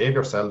need to save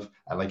yourself.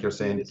 And like you're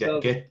saying,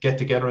 get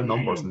together in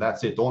numbers, and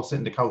that's it. Don't sit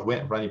in the couch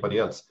waiting for anybody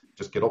else.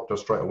 Just get up there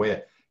straight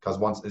away. Because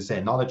once they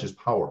say knowledge is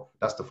power,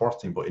 that's the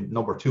first thing. But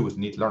number two is you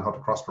need to learn how to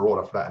cross the road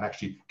after that and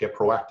actually get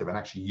proactive and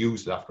actually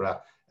use it after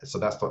that. So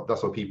that's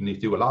what people need to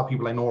do. A lot of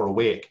people I know are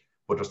awake,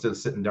 but they're still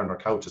sitting there on their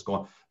couches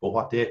going, well,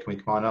 what day can we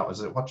come on out? I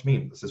said, what do you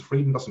mean? This is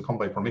freedom doesn't come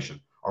by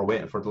permission or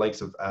waiting for the likes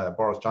of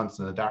Boris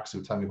Johnson in a dark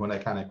suit tell me when I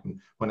come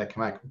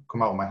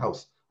out of my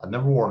house. I've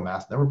never worn a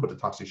mask, never put the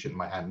toxic shit in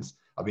my hands.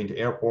 I've been to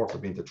airports,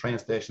 I've been to train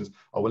stations.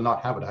 I will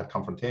not have it. I had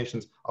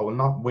confrontations. I will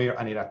not wear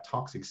any of that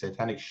toxic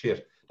satanic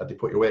shit that they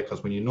put your way,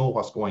 because when you know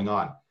what's going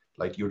on,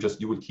 like you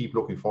will keep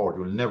looking forward.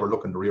 You will never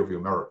look in the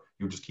rearview mirror.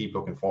 You just keep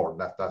looking forward.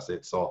 That's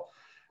it. So,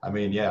 I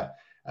mean, yeah,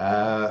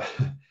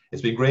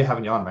 it's been great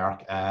having you on,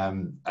 Mark.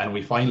 And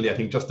we finally, I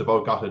think, just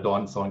about got it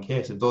done. So in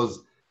case it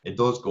does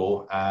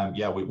go,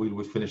 yeah,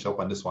 we'll finish up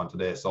on this one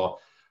today. So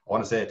I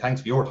want to say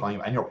thanks for your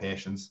time and your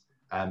patience,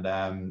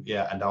 and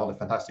yeah, and all the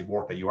fantastic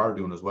work that you are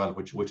doing as well,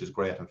 which is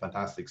great and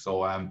fantastic.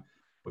 So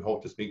we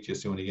hope to speak to you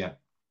soon again.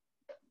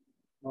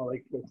 All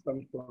right, Chris,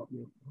 thanks for having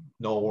me.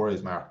 No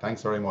worries, Mark.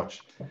 Thanks very much.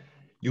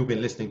 You've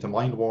been listening to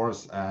Mind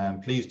Wars.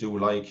 Please do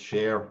like,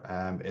 share,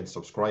 and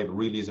subscribe. It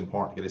really is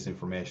important to get this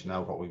information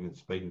out, what we've been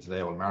speaking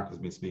today, what Mark has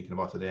been speaking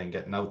about today, and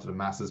getting out to the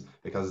masses,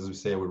 because as we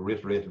say, we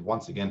reiterated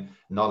once again,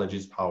 knowledge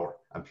is power.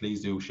 And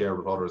please do share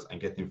with others and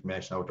get the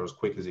information out there as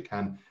quick as you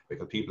can,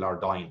 because people are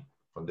dying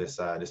from this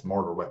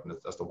murder weapon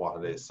as to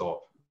what it is.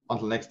 So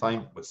until next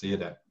time, we'll see you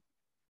then.